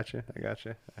 no, I got you. All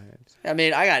right. I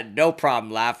mean, I got no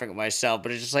problem laughing at myself,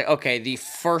 but it's just like, okay, the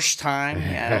first time,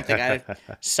 I don't think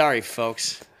sorry,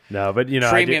 folks. No, but I do-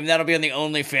 Premium, that'll be on the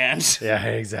OnlyFans. Yeah,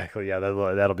 exactly. Yeah,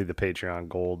 that'll be the Patreon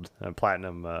Gold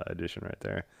Platinum edition right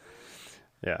there.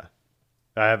 Yeah,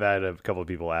 I have had a couple of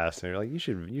people ask. They're like, "You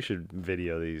should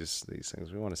video these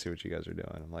things. We want to see what you guys are doing."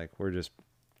 I'm like, "We're just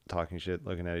talking shit,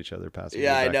 looking at each other, passing."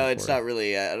 Yeah, I back know. and It's forth." not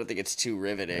really, I don't think it's too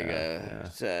riveting.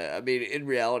 I mean, in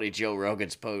reality, Joe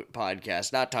Rogan's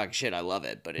podcast, not talking shit, I love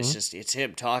it, but it's just, it's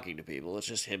him talking to people. It's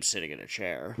just him sitting in a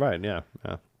chair. Right. Yeah.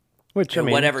 Yeah. Which And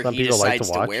whatever some he people like decides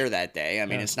to to watch. wear that day. I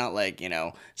mean, it's not like,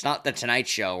 it's not the Tonight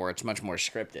Show where it's much more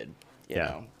scripted. You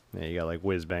know? Yeah, you got like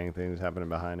whiz bang things happening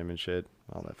behind him and shit,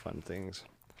 all that fun things.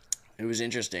 It was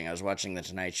interesting. I was watching the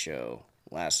Tonight Show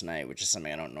last night, which is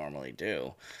something I don't normally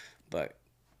do, but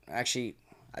actually,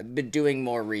 I've been doing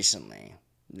more recently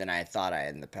than I thought I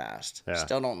had in the past. Yeah.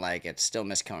 Still don't like it. Still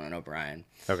miss Conan O'Brien.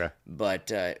 Okay.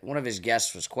 But one of his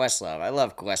guests was Questlove. I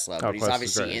love Questlove, but he's Questlove is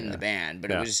obviously great, in yeah. the band.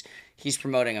 But Yeah. he's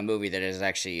promoting a movie that is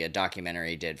actually a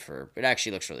documentary he did for. It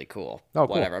actually looks really cool. Oh,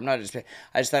 cool. Whatever. I just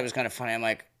thought it was kind of funny. I'm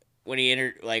like, when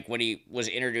he was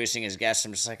introducing his guests,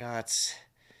 I'm just like, I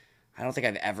don't think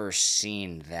I've ever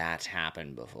seen that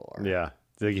happen before. Yeah.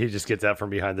 Like, he just gets out from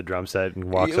behind the drum set and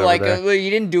walks over Like there. you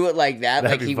didn't do it like that.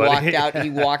 That'd Like be he funny.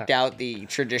 walked out the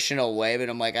traditional way. But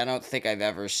I'm like, I don't think I've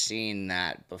ever seen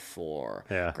that before.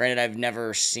 Yeah. Granted, I've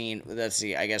never seen. I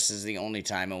guess this is the only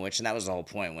time in which, and that was the whole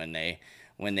point when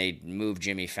they moved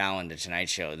Jimmy Fallon to Tonight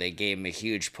Show. They gave him a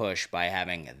huge push by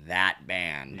having that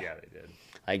band. Yeah, they did.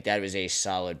 Like, that was a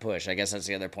solid push. I guess that's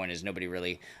the other point is nobody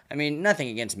really... I mean, nothing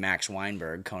against Max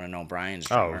Weinberg, Conan O'Brien's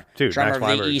drummer. Dude, drummer Max of the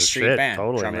Weinberg's E the Street shit. Band.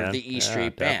 Totally, drummer man. of the E Yeah,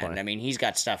 Street Band. definitely. I mean, he's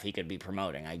got stuff he could be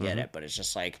promoting. I get it, but it's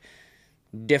just, like,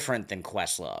 different than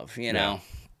Questlove, you know?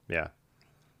 Yeah.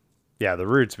 Yeah, the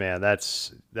Roots, man.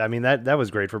 That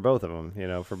was great for both of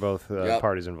them, for both Yep.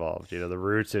 parties involved. The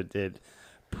Roots,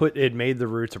 it made the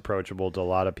Roots approachable to a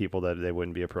lot of people that they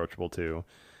wouldn't be approachable to.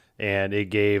 and it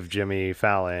gave Jimmy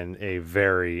Fallon a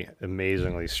very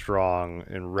amazingly strong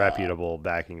and reputable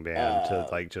backing band to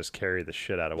like just carry the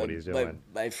shit out of what he's doing.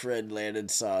 My friend Landon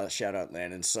shout out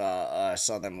Landon,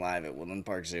 saw them live at Woodland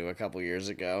Park Zoo a couple years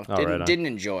ago. Didn't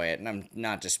enjoy it, and I'm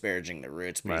not disparaging the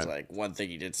Roots, but he's like, one thing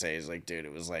he did say is like, dude,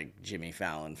 it was like Jimmy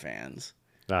Fallon fans.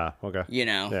 Ah, okay. You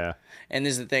know? Yeah. And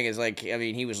this is the thing is like, I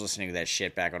mean, he was listening to that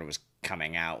shit back when it was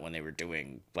coming out, when they were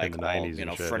doing like all, 90s you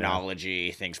know, shit,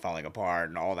 Phrenology, Things Falling Apart,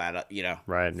 and all that, you know.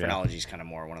 Right. Phrenology's kind of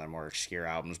more one of their more obscure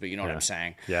albums, but you know what I'm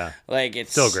saying? Yeah. Like,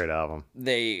 it's still a great album.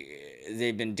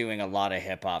 They've been doing a lot of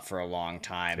hip hop for a long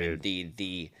time, Dude. and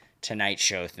the Tonight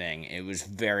Show thing, it was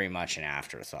very much an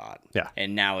afterthought. Yeah.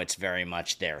 And now it's very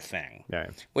much their thing. Yeah.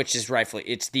 Which is rightfully,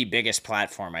 it's the biggest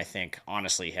platform I think,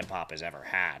 honestly, hip hop has ever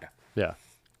had. Yeah.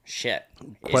 Shit.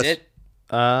 Is it?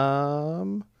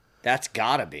 That's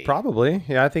gotta be. Probably.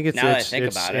 Yeah, I think it's Now that I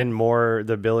think about it. in more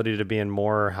the ability to be in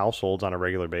more households on a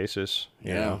regular basis.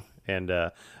 You know? And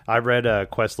I read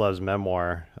Questlove's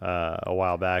memoir a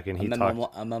while back, and he talked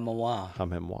a memoir. a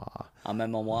memoir. A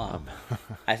memoir.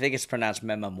 I think it's pronounced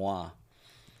memoir.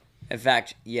 In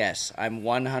fact, yes, I'm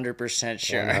 100%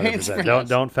 sure. 100%.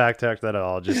 Don't fact check that at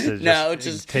all.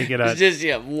 Just take it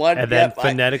out. One, and then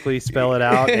phonetically spell it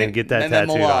out and get that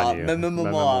tattooed on you.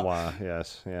 Memoir.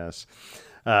 Yes.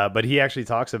 But he actually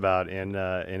talks about in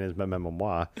his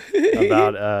memoir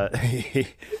about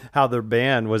how the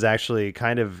band was actually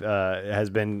kind of has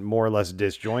been more or less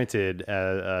disjointed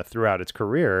throughout its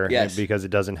career, because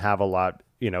it doesn't have a lot.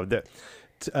 You know,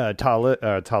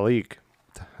 Talik,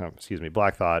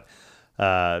 Black Thought,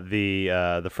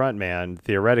 the front man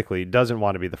theoretically doesn't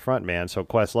want to be the front man, so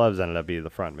Questlove's ended up being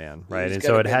the front man, right? And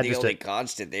so it had the just only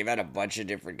constant. They've had a bunch of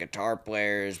different guitar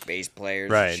players, bass players,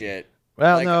 right. and shit.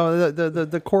 Well, like, no,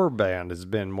 the core band has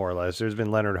been more or less. There's been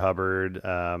Leonard Hubbard,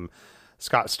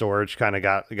 Scott Storch kind of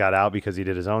got out because he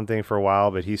did his own thing for a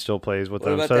while, but he still plays with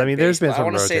them. So I mean, there's been some. I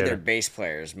want to say rotator. their bass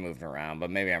players moving around,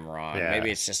 but maybe I'm wrong. Yeah. Maybe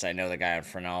it's just I know the guy on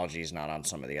Phrenology is not on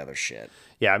some of the other shit.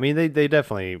 Yeah, I mean they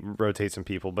definitely rotate some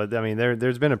people, but I mean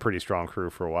there's been a pretty strong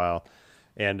crew for a while,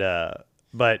 and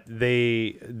but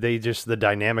they just the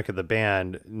dynamic of the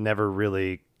band never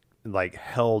really like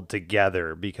held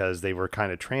together because they were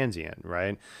kind of transient,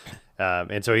 right?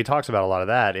 And so he talks about a lot of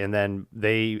that, and then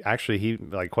he like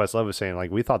Questlove was saying,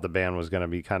 like, we thought the band was going to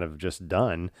be kind of just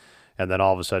done, and then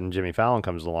all of a sudden Jimmy Fallon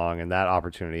comes along and that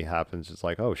opportunity happens. It's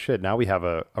like, oh shit, now we have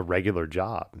a regular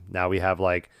job. Now we have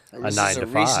like a 9 to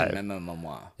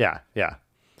 5. Yeah.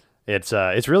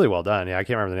 It's really well done. Yeah, I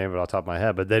can't remember the name of it off the top of my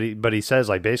head, but he says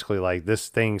like basically like this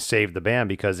thing saved the band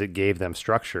because it gave them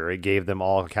structure, it gave them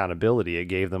all accountability, it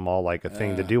gave them all like a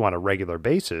thing to do on a regular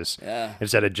basis,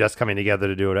 instead of just coming together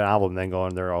to do an album then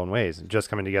going their own ways, just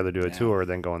coming together to do a tour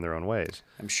then going their own ways.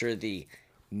 I'm sure the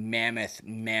mammoth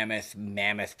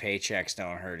paychecks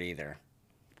don't hurt either.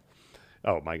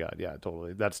 Oh my God, yeah,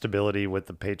 totally. That stability with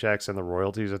the paychecks and the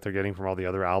royalties that they're getting from all the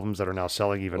other albums that are now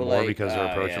selling even more because they're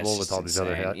approachable with all these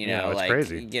other hits. You know, it's like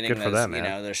crazy. Getting Good for them, man. You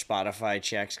know, their Spotify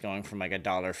checks going from like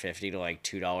 $1.50 to like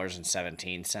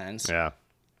 $2.17. Yeah.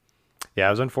 Yeah,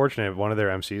 it was unfortunate. One of their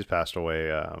MCs passed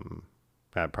away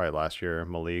probably last year,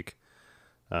 Malik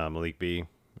B.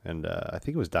 And I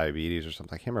think it was diabetes or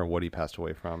something. I can't remember what he passed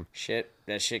away from.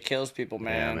 That shit kills people,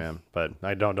 man. Yeah, man. But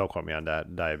I don't quote me on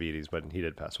that diabetes, but he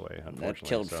did pass away, unfortunately. That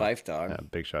killed Fife Dog. Yeah,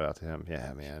 big shout out to him.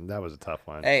 Yeah, man. That was a tough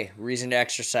one. Hey, reason to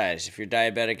exercise. If you're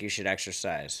diabetic, you should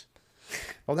exercise.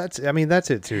 Well, that's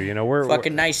it too. You know, we're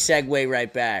nice segue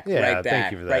right back. Yeah, right back.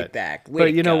 Thank you for that. Right back.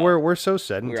 But you know, we're so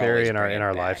sedentary in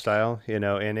our lifestyle, you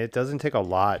know, and it doesn't take a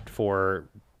lot for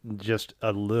just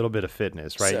a little bit of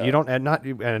fitness, right? So, you don't, and not.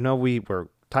 I know we're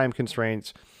time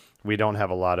constraints. We don't have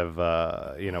a lot of,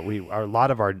 a lot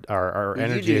of our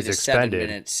energy is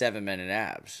expended. 7 minute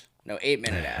abs. No, 8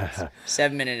 minute abs.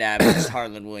 7 minute abs is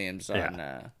Harlan Williams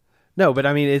on. No, but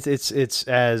I mean, it's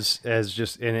as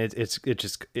just, and it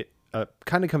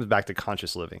kind of comes back to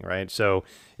conscious living, right? So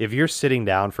if you're sitting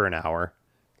down for an hour,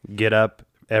 get up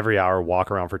every hour, walk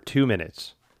around for 2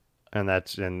 minutes, and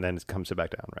then it comes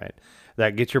back down, right?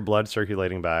 That gets your blood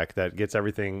circulating back. That gets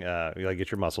everything,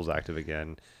 get your muscles active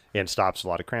again, and stops a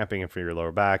lot of cramping for your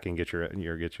lower back and get your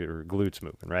glutes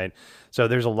moving, right? So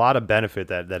there's a lot of benefit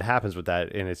that happens with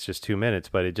that, and it's just 2 minutes,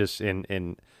 but it just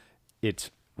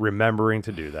it's remembering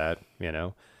to do that, you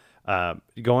know,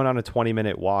 going on a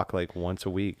 20-minute walk like once a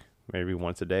week. Maybe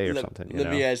once a day or something. Let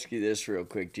me ask you this real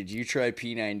quick. Did you try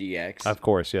P90X? Of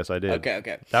course, yes, I did.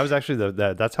 Okay. That was actually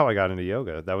that's how I got into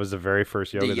yoga. That was the very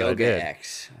first yoga that I did. The Yoga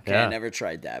X. Okay, yeah. I never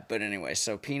tried that. But anyway,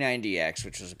 so P90X,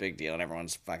 which was a big deal, and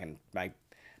everyone's fucking, like,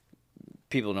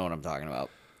 people know what I'm talking about.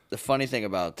 the funny thing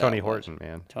about that Tony Horton,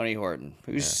 man. Tony Horton,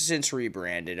 who's since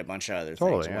rebranded a bunch of other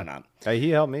Totally, things and yeah. whatnot. Hey,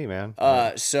 he helped me, man.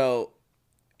 So,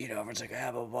 everyone's like,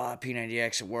 blah, blah, blah,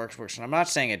 P90X, it works. And I'm not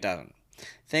saying it doesn't.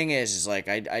 Thing is like,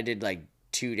 I did like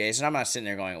 2 days, and I'm not sitting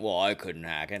there going, well, I couldn't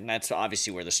hack it. And that's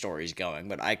obviously where the story's going,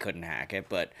 but I couldn't hack it.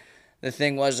 But the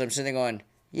thing was, I'm sitting there going,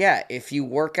 yeah, if you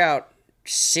work out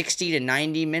 60 to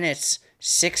 90 minutes,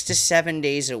 6 to 7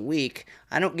 days a week,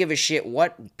 I don't give a shit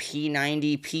what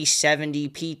P90,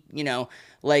 P70,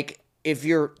 like, if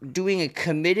you're doing a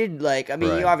committed, like, I mean,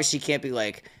 Right. you obviously can't be,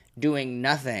 like, doing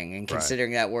nothing and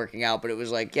considering that working out, but it was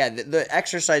like, yeah, the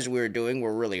exercise we were doing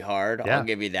were really hard. Yeah. I'll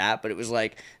give you that. But it was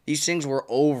like, these things were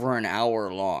over an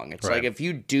hour long. It's Right. like, if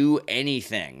you do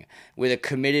anything with a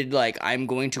committed, like, I'm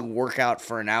going to work out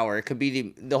for an hour, it could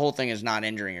be the whole thing is not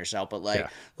injuring yourself, but like, Yeah.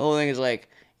 the whole thing is like,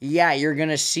 yeah, you're going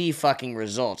to see fucking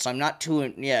results. I'm not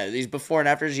too, these before and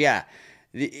afters, yeah.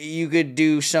 You could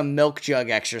do some milk jug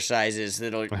exercises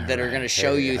that are going to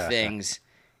show you things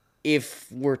if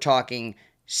we're talking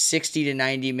 60 to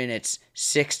 90 minutes,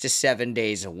 6 to 7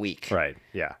 days a week. Right.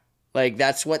 Yeah. Like,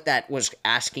 that's what that was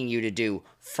asking you to do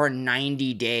for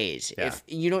 90 days. Yeah. If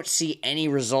you don't see any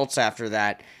results after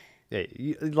that, Yeah.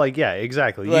 Yeah,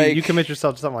 exactly. Like- you commit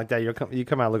yourself to something like that, you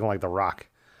come out looking like The Rock.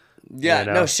 yeah, You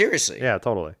know? no, seriously. Yeah,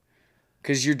 totally.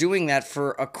 Because you're doing that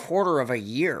for a quarter of a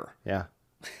year. Yeah.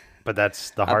 But that's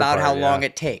the hard About part. how yeah. long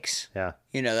it takes. Yeah.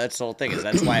 That's the whole thing.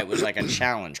 That's why it was like a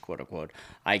challenge, quote unquote.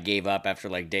 I gave up after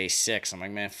like day 6. I'm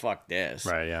like, man, fuck this.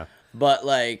 Right. Yeah. But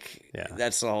like, Yeah.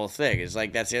 that's the whole thing. It's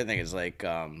like, that's the other thing. Is like,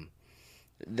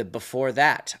 before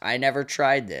that, I never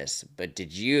tried this, but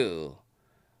did you,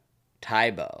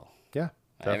 Tybo? Yeah.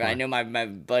 I Definitely. know my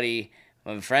buddy,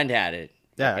 my friend had it.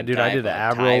 Yeah, Fucking dude, I did Tybo, an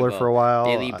ab roller Tybo. for a while.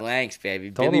 Billy Blanks,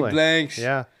 baby. Totally. Billy Blanks.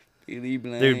 Yeah. Billy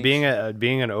Blanks. Dude, being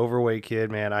an overweight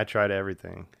kid, man, I tried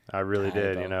everything. I really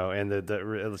did, Tybo. and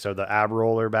the ab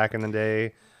roller back in the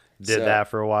day, did So- that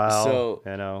for a while.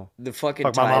 so the fucking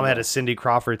Fuck, my mom Tybo. had a Cindy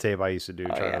Crawford tape I used to do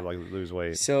trying yeah. to like lose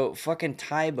weight. So fucking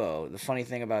Tybo, the funny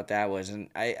thing about that was, and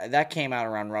that came out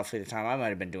around roughly the time I might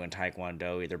have been doing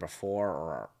Taekwondo either before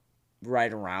or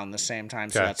right around the same time.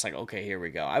 So Okay. that's like, okay, here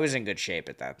we go. I was in good shape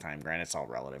at that time. Granted, it's all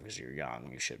relative because you're young.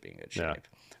 You should be in good shape. Yeah.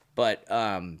 But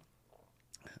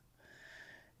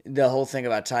the whole thing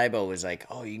about Tybo was like,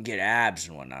 oh, you can get abs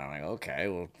and whatnot. I'm like, okay,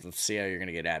 well, let's see how you're going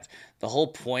to get abs. The whole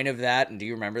point of that, and do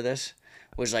you remember this?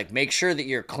 Was like, make sure that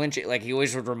you're clinching. Like, he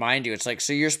always would remind you. It's like,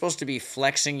 so you're supposed to be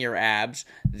flexing your abs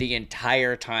the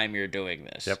entire time you're doing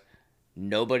this. Yep.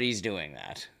 Nobody's doing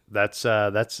that. That's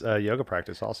yoga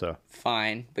practice also.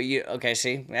 Fine. But okay,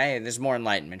 see? Hey, there's more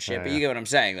enlightenment shit. Yeah, But yeah. you get what I'm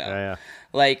saying, though. Yeah, yeah.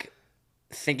 Like,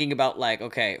 thinking about, like,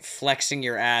 okay, flexing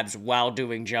your abs while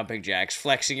doing jumping jacks,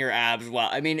 flexing your abs while,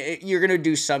 I mean, you're going to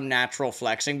do some natural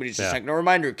flexing, but it's just Yeah. like, no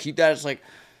reminder, keep that. It's like,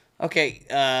 okay,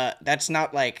 that's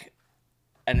not like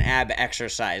an ab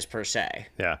exercise per se.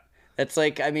 Yeah. That's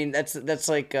like, I mean, that's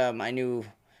like, I knew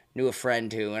a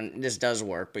friend who, and this does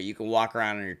work, but you can walk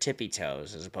around on your tippy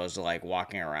toes as opposed to like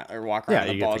walk around Yeah,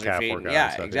 the you get balls the of your calf feet. workout and Yeah,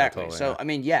 stuff. Yeah, exactly. totally, So, yeah. I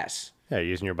mean, yes, Yeah,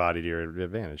 using your body to your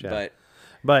advantage. Yeah. but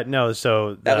But no,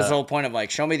 so that was the whole point of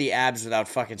like, show me the abs without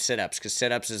fucking sit-ups, because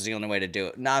sit-ups is the only way to do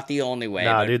it. Not the only way.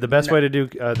 nah, but dude. The best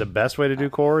way to do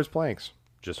core is planks.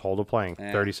 Just hold a plank,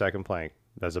 Yeah. 30-second plank.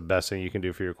 That's the best thing you can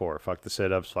do for your core. Fuck the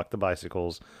sit-ups, fuck the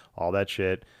bicycles, all that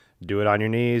shit. Do it on your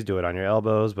knees, do it on your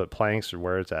elbows, but planks are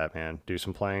where it's at, man. Do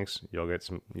some planks, you'll get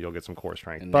some core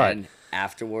strength. And but then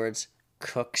afterwards,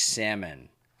 cook salmon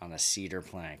on a cedar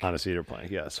plank. on a cedar plank,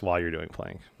 yes, while you're doing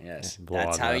plank. Yes, Blow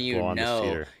that's on how the- you blow on the know.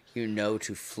 cedar. You know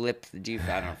to flip. I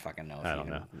don't fucking know. If I don't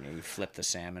know. You flip the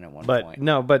salmon at one But point.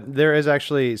 no, but there is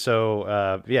actually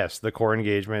yes, the core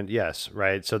engagement, yes,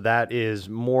 right. So that is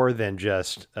more than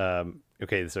just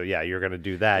okay. So yeah, you're gonna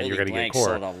do that. You're Billy gonna Blank get core.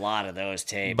 sold a lot of those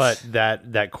tapes. But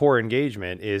that core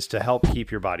engagement is to help keep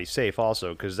your body safe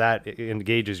also, because that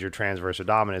engages your transverse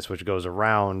abdominis, which goes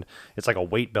around. It's like a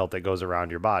weight belt that goes around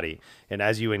your body, and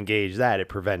as you engage that, it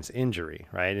prevents injury,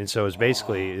 right? And so it's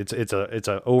basically it's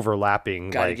a overlapping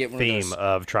Gotta like get one of theme those-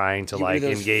 of trying to Get rid like of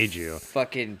those engage you.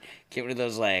 Fucking get rid of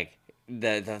those like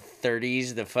the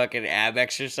 30s, the fucking ab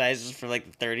exercises for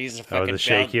like the 30s. The fucking to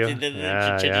shake you? belt.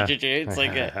 Yeah, yeah. It's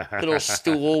like a little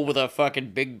stool with a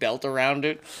fucking big belt around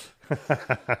it.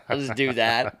 I'll just do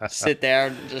that. Sit there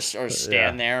and or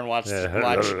stand there and watch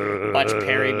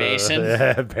Perry Mason.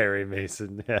 Yeah, Perry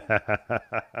Mason.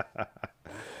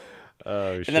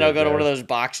 Oh, And then I'll go to one of those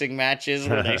boxing matches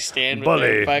where they stand with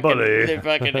Bully, their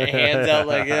fucking hands out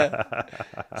like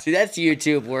that. See, that's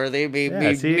YouTube worthy. Me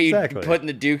exactly. putting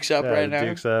the dukes up right now.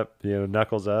 Dukes up,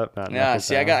 knuckles up. Not Yeah, knuckles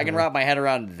see, down. I can wrap my head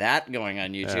around that going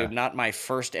on YouTube. Not my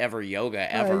first ever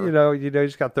yoga ever. You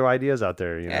just got to throw ideas out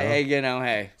there. Hey,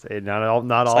 hey. Say not all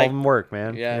like, of them work,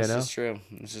 man. Yeah, this is true.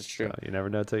 So you never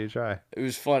know till you try. It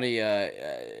was funny.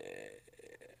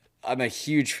 I'm a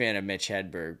huge fan of Mitch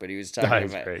Hedberg, but he was talking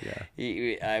about. Great,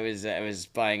 yeah. I was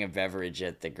buying a beverage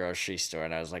at the grocery store,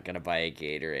 and I was like gonna buy a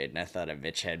Gatorade, and I thought of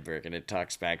Mitch Hedberg, and it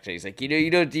talks back to. He's like, you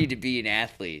don't need to be an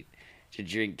athlete to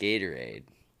drink Gatorade.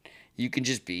 You can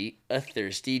just be a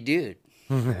thirsty dude.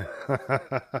 In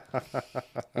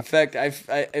fact,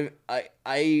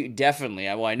 I definitely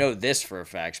I know this for a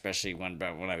fact, especially when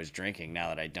I was drinking. Now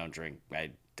that I don't drink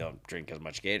as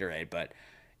much Gatorade, but.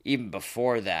 Even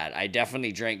before that, I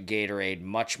definitely drank Gatorade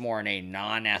much more in a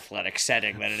non-athletic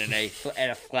setting than in an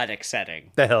athletic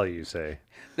setting. The hell you say?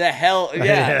 The hell,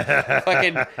 yeah.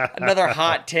 Fucking another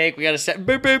hot take. We got to set.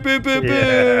 Boo, boo, boo, boo,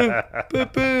 boo. Boo,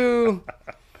 boo.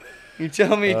 You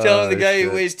tell me the guy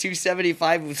who weighs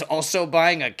 275 was also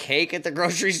buying a cake at the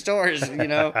grocery stores,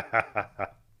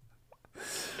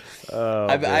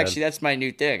 Actually, that's my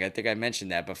new thing. I think I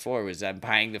mentioned that before. Was I'm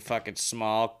buying the fucking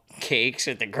small cakes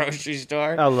at the grocery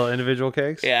store? Oh, little individual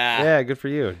cakes. Yeah, yeah, good for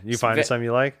you. You find some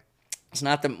you like? It's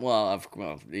not the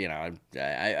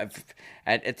I've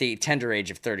at the tender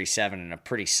age of 37 and a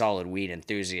pretty solid weed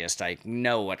enthusiast. I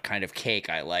know what kind of cake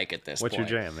I like at this point. What's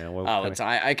your jam, man?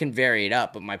 I can vary it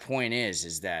up, but my point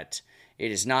is that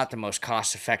it is not the most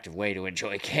cost-effective way to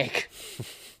enjoy cake.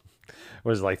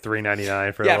 Was it like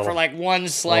 $3.99 for for like one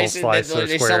slice.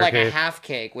 They sell like a half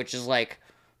cake, which is like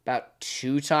about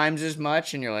 2 times as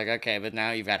much, and you're like, okay, but now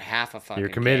you've got half a fucking.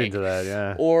 You're committed cake. to that,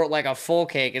 yeah. Or like a full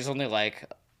cake is only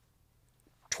like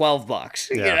 $12.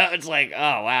 Yeah. It's like, oh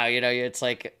wow, it's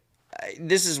like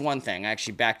this is one thing.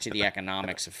 Actually, back to the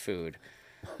economics of food.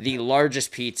 The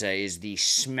largest pizza is the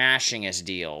smashingest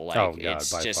deal. Like it's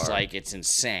just far. Like it's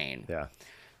insane. Yeah.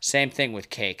 Same thing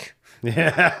with cake.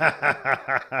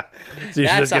 Yeah. So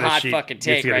that's a hot fucking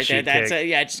take right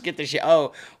there. Just get the shit.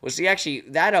 Oh, well, see, actually,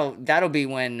 that'll be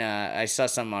when I saw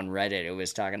something on Reddit. It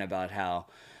was talking about how,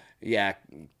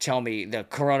 tell me the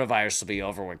coronavirus will be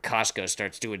over when Costco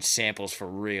starts doing samples for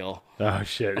real. Oh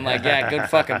shit. I'm like, yeah, good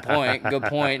fucking point. Good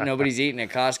point. Nobody's eating at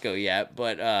Costco yet,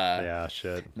 but yeah,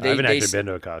 shit. I haven't actually been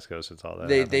to a Costco since all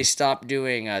that. They stopped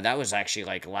doing. That was actually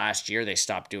like last year. They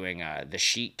stopped doing the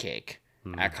sheet cake.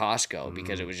 At Costco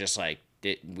because it was just like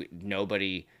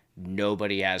nobody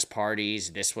has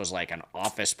parties. This was like an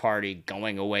office party,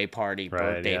 going away party,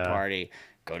 birthday party.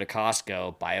 Go to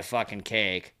Costco, buy a fucking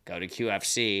cake. Go to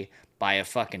QFC, buy a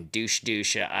fucking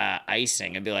douche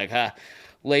icing, and be like,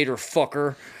 later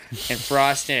fucker, and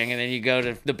frosting, and then you go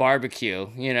to the barbecue.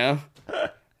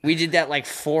 We did that like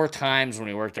 4 times when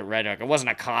we worked at Red Hook. It wasn't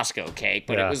a Costco cake,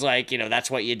 but it was like that's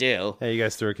what you do. Hey, you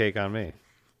guys threw a cake on me.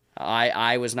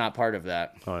 I was not part of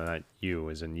that. Oh, not you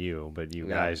as in you, but you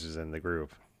guys as in the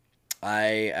group.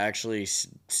 I actually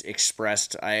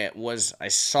expressed I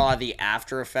saw the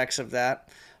after effects of that,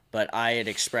 but I had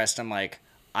expressed I'm like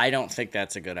I don't think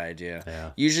that's a good idea.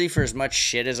 Yeah. Usually for as much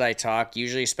shit as I talk,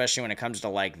 especially when it comes to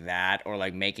like that or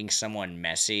like making someone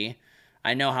messy,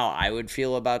 I know how I would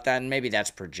feel about that, and maybe that's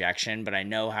projection, but I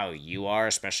know how you are,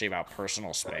 especially about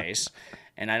personal space.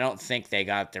 And I don't think they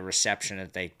got the reception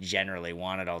that they generally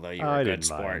wanted, although you were a good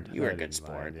sport. You were a good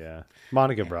sport. Yeah.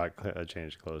 Monica brought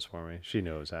changed clothes for me. She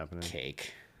knew what was happening.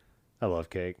 Cake. I love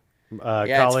cake.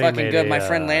 Yeah, it's fucking good. My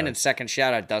friend Landon, second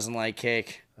shout out, doesn't like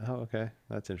cake. Oh, okay.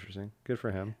 That's interesting. Good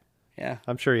for him. Yeah.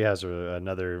 I'm sure he has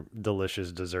another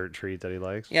delicious dessert treat that he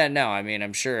likes. Yeah, no, I mean,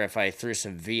 I'm sure if I threw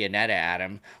some Viennetta at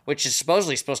him, which is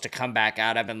supposedly supposed to come back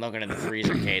out, I've been looking in the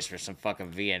freezer case for some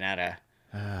fucking Viennetta.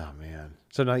 Oh, man.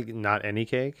 So not any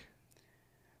cake?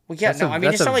 Well, yeah, no, I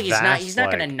mean, it's not like he's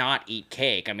not going to not eat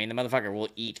cake. I mean, the motherfucker will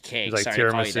eat cake. He's like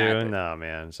tiramisu? No,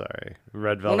 man, sorry.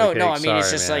 Red velvet cake? No, I mean,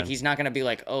 it's just man. like he's not going to be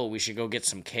like, oh, we should go get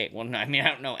some cake. Well, no, I mean, I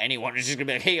don't know anyone who's just going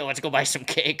to be like, hey, let's go buy some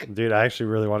cake. Dude, I actually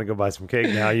really want to go buy some cake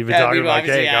now. You've been talking about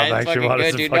cake. I'm actually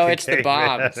wanting some fucking cake. No, it's the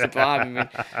bomb. It's the bomb.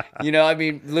 I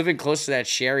mean, living close to that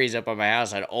Sherry's up at my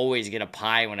house, I'd always get a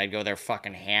pie when I'd go there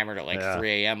fucking hammered at like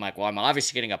 3 a.m. Like, well, I'm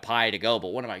obviously getting a pie to go,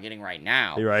 but what am I getting right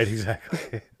now? You're right,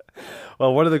 exactly.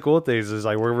 Well, one of the cool things is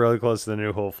like we're really close to the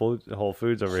new Whole Foods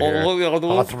over here.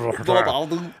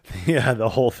 Yeah, the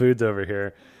Whole Foods over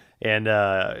here, and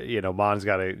Mon's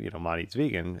got Mon eats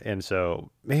vegan, and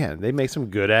so man, they make some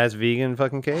good ass vegan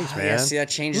fucking cakes, man. Yeah, see, that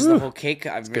changes the whole cake.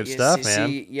 It's good stuff,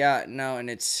 man. Yeah, no, and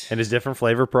it's different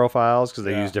flavor profiles because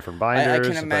they use different binders.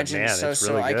 I can imagine. But, man, it's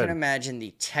really I good. can imagine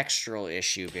the textural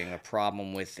issue being a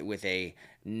problem with a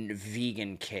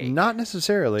vegan cake. Not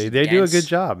necessarily. They do a good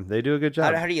job. They do a good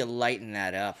job. How do you lighten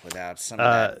that up without some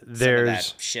of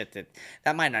that shit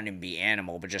that might not even be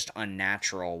animal, but just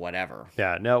unnatural, whatever?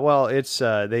 Yeah, no. Well, it's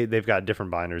they've got different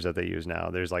binders that they use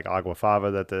now. There's like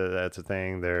aquafaba that's a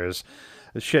thing. There's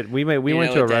shit. We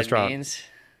went to a restaurant. Means?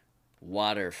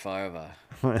 Water fava.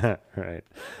 Right.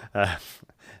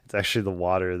 It's actually the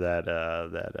water that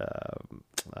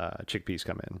chickpeas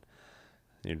come in.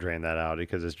 You drain that out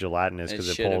because it's gelatinous because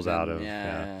it pulls out of.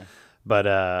 Yeah. But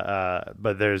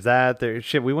there's that.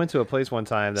 We went to a place one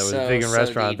time that was a vegan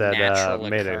restaurant that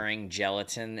made occurring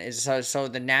gelatin is so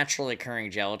the naturally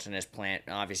occurring gelatin is plant.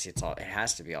 Obviously, it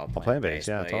has to be all plant based.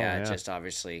 Yeah, but totally, yeah, just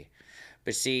obviously.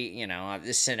 But see,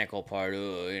 the cynical part.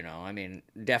 I mean,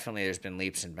 definitely there's been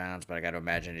leaps and bounds, but I got to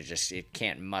imagine it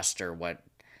can't muster what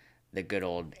the good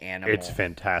old animal. It's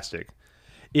fantastic.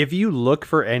 If you look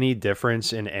for any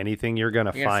difference in anything, you're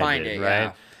gonna find it, right?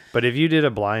 Yeah. But if you did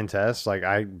a blind test, like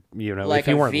if you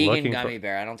weren't vegan looking gummy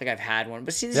bear, I don't think I've had one.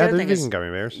 But see, the other thing is vegan gummy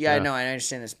bears. Yeah, I know, I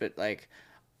understand this, but like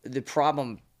the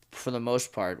problem for the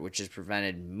most part, which has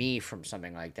prevented me from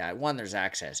something like that. One, there's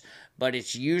access, but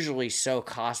it's usually so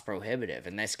cost prohibitive,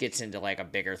 and this gets into like a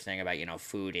bigger thing about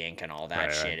Food Inc. and all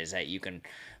that shit. Right. Is that you can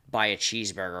buy a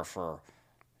cheeseburger for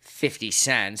 50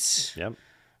 cents. Yep.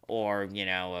 Or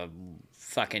a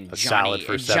fucking salad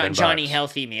for $7. Johnny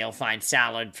Healthy Meal, fine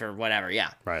salad for whatever. Yeah.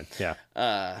 Right. Yeah.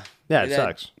 It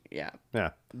sucks. Yeah.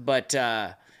 Yeah. But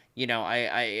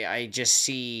I just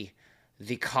see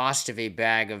the cost of a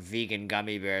bag of vegan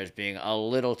gummy bears being a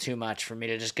little too much for me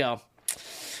to just go.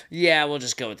 Yeah, we'll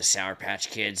just go with the Sour Patch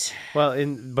Kids. Well,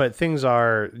 but things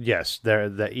are, yes,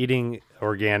 the eating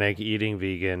organic, eating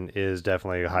vegan is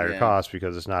definitely a higher cost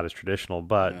because it's not as traditional.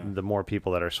 But the more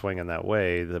people that are swinging that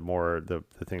way, the more the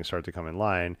things start to come in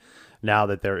line. Now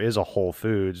that there is a Whole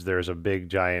Foods, there's a big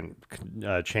giant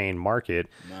chain market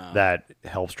that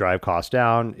helps drive costs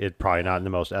down. It's probably not in the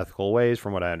most ethical ways,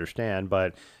 from what I understand,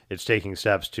 but it's taking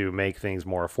steps to make things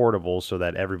more affordable so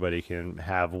that everybody can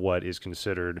have what is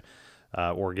considered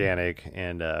organic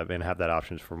and have that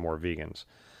options for more vegans.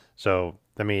 So,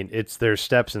 I mean, there's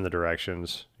steps in the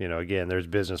directions. Again, there's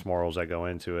business morals that go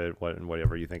into it.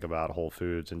 Whatever you think about Whole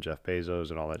Foods and Jeff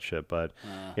Bezos and all that shit, but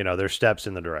there's steps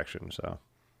in the direction. So,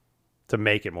 to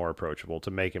make it more approachable,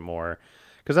 to make it more,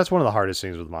 because that's one of the hardest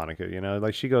things with Monica.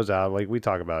 Like she goes out, like we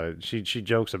talk about it. She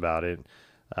jokes about it,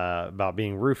 about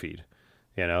being roofied.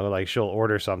 Like she'll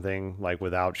order something like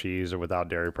without cheese or without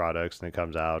dairy products, and it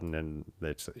comes out, and then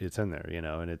it's in there,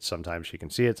 and it's sometimes she can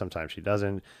see it, sometimes she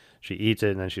doesn't. She eats it,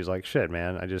 and then she's like, "Shit,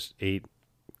 man, I just ate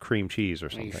cream cheese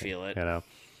or something." You feel it,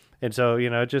 And so,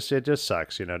 it just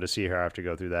sucks, to see her have to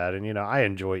go through that. And,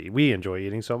 we enjoy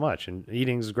eating so much, and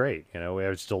eating's great.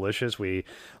 It's delicious. We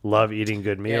love eating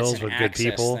good meals with good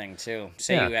people. It's an access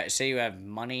thing too. Say you have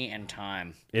money and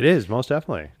time. It is, most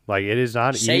definitely. Like, it is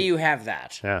not. Say you have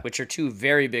that, which are two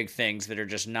very big things that are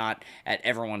just not at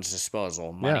everyone's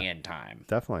disposal. Money and time.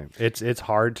 Definitely. It's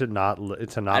hard to not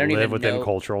live within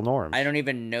cultural norms. I don't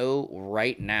even know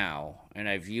right now,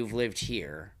 and you've lived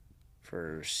here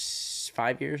for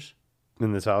 5 years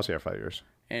in this house. 5 years,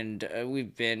 and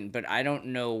but I don't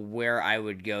know where I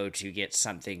would go to get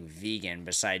something vegan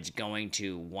besides going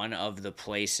to one of the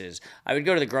places. I would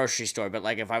go to the grocery store, but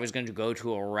like if I was going to go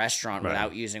to a restaurant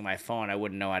without using my phone, I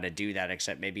wouldn't know how to do that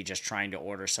except maybe just trying to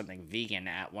order something vegan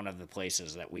at one of the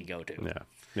places that we go to.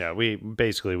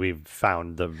 We've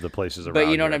found the places around. But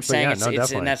you know what I'm saying?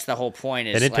 It's and that's the whole point.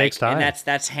 And it takes time. And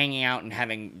that's hanging out and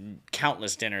having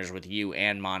countless dinners with you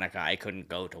and Monica. I couldn't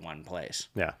go to one place.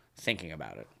 Yeah. Thinking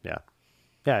about it. Yeah.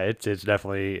 Yeah, it's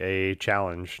definitely a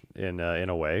challenge in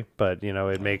a way, but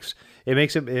it makes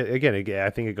it again. I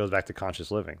think it goes back to conscious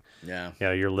living. Yeah,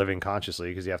 you're living consciously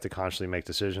because you have to consciously make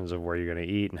decisions of where you're going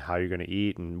to eat and how you're going to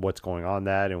eat and what's going on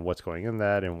that and what's going in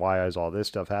that and why is all this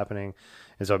stuff happening,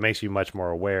 and so it makes you much more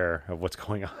aware of what's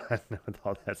going on with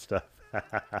all that stuff.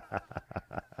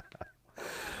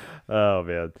 Oh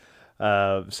man.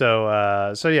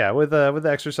 So yeah, with the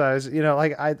exercise,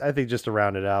 like I think just to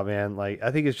round it out, man, like I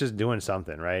think it's just doing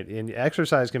something, right? And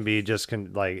exercise can be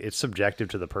it's subjective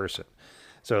to the person.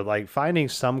 So like finding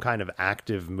some kind of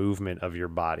active movement of your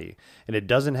body, and it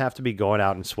doesn't have to be going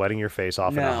out and sweating your face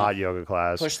off in a No. hot yoga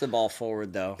class. Push the ball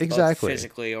forward though. Exactly. Both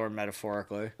physically or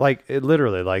metaphorically. Like it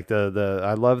literally, like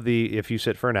I love the, if you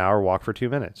sit for an hour, walk for 2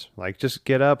 minutes. Like just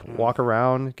get up, walk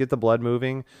around, get the blood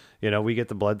moving. You know, we get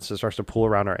the blood that starts to pool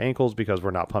around our ankles because we're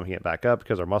not pumping it back up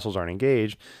because our muscles aren't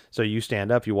engaged. So you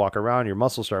stand up, you walk around, your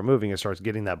muscles start moving, it starts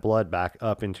getting that blood back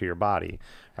up into your body,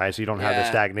 right? So you don't have the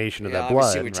stagnation of that blood.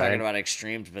 Obviously, we're talking about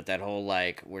extremes, but that whole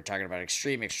like we're talking about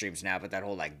extremes now, but that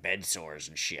whole like bed sores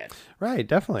and shit. Right,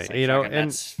 definitely. Like, you know, fucking,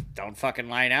 and don't fucking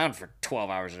lie down for 12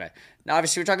 hours a day. Now,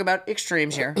 obviously, we're talking about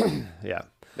extremes here. yeah.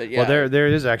 But yeah. Well, there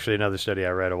is actually another study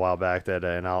I read a while back that,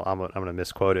 and I'm going to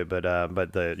misquote it, but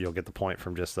you'll get the point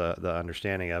from just the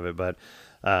understanding of it. But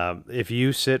if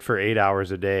you sit for 8 hours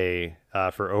a day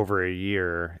for over a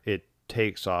year, it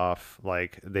takes off,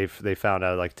 like they found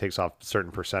out, like it takes off a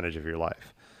certain percentage of your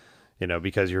life. You know,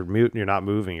 because you're not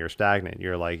moving, you're stagnant.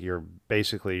 You're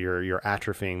basically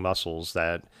atrophying muscles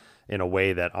that, in a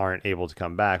way, that aren't able to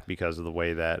come back because of the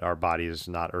way that our body is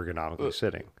not ergonomically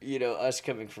sitting. You know, us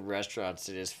coming from restaurants,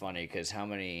 it is funny because how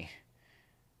many,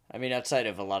 I mean, outside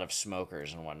of a lot of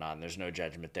smokers and whatnot, and there's no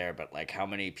judgment there, but like how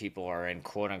many people are in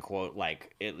quote unquote,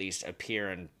 like at least appear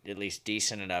in at least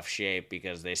decent enough shape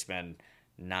because they spend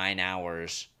 9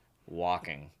 hours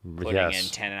walking, putting in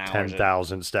 10 hours.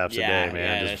 10,000 steps a day,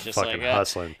 man. It's just fucking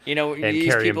hustling. You know, and these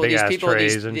carrying people, big-ass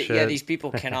trays and shit. Yeah, these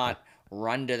people cannot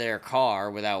run to their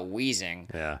car without wheezing.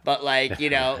 Yeah. But like, you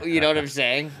know what I'm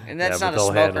saying? And that's Yeah, not but a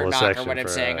they'll handle smoker a knock or section what I'm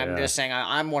for, saying. I'm yeah. just saying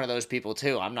I'm one of those people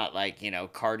too. I'm not like, you know,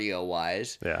 cardio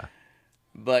wise. Yeah.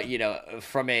 But, you know,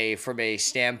 from a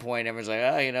standpoint, everyone's like,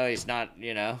 oh, you know, he's not,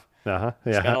 you know, Uh-huh.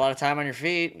 he's got a Yeah. lot of time on your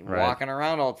feet, Right. walking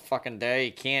around all fucking day.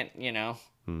 You can't, you know.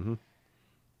 Mm-hmm.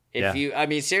 If Yeah. you, I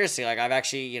mean, seriously, like I've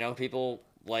actually, you know, people,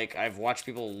 like I've watched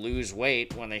people lose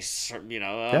weight when they, you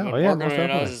know, Yeah, been oh, yeah, working, most you know,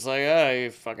 definitely. it's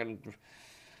like, oh,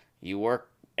 you work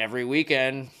every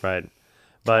weekend, Right.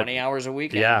 But 20 hours a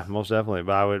weekend. yeah, most definitely.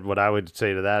 But what I would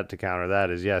say to that, to counter that,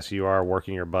 is yes, you are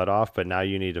working your butt off, but now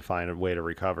you need to find a way to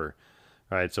recover.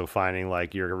 Right. So finding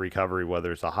like your recovery,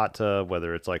 whether it's a hot tub,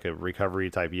 whether it's like a recovery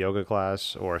type yoga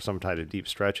class or some type of deep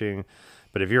stretching.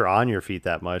 But if you're on your feet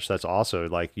that much, that's also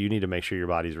like you need to make sure your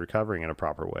body's recovering in a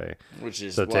proper way. Which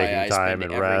is So why taking I time spend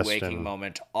and every rest waking and-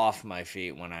 moment off my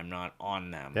feet when I'm not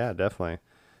on them. Yeah, definitely.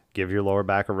 Give your lower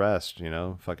back a rest, you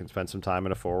know, fucking spend some time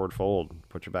in a forward fold,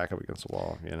 put your back up against the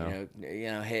wall, you know.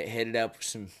 Hit it up with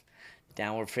some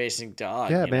downward facing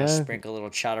dog. Yeah, you know, man. sprinkle a little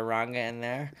chaturanga in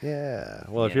there. Yeah.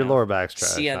 Well, if You your know, lower back's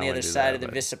trash, See on I the wouldn't other do side that, of the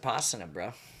but Vipassana,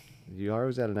 bro. You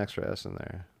always add an extra S in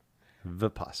there.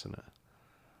 Vipassana.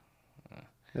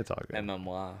 It's all good.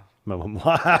 MMY. I'm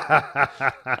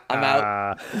I'm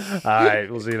out. All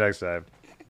right. We'll see you next time.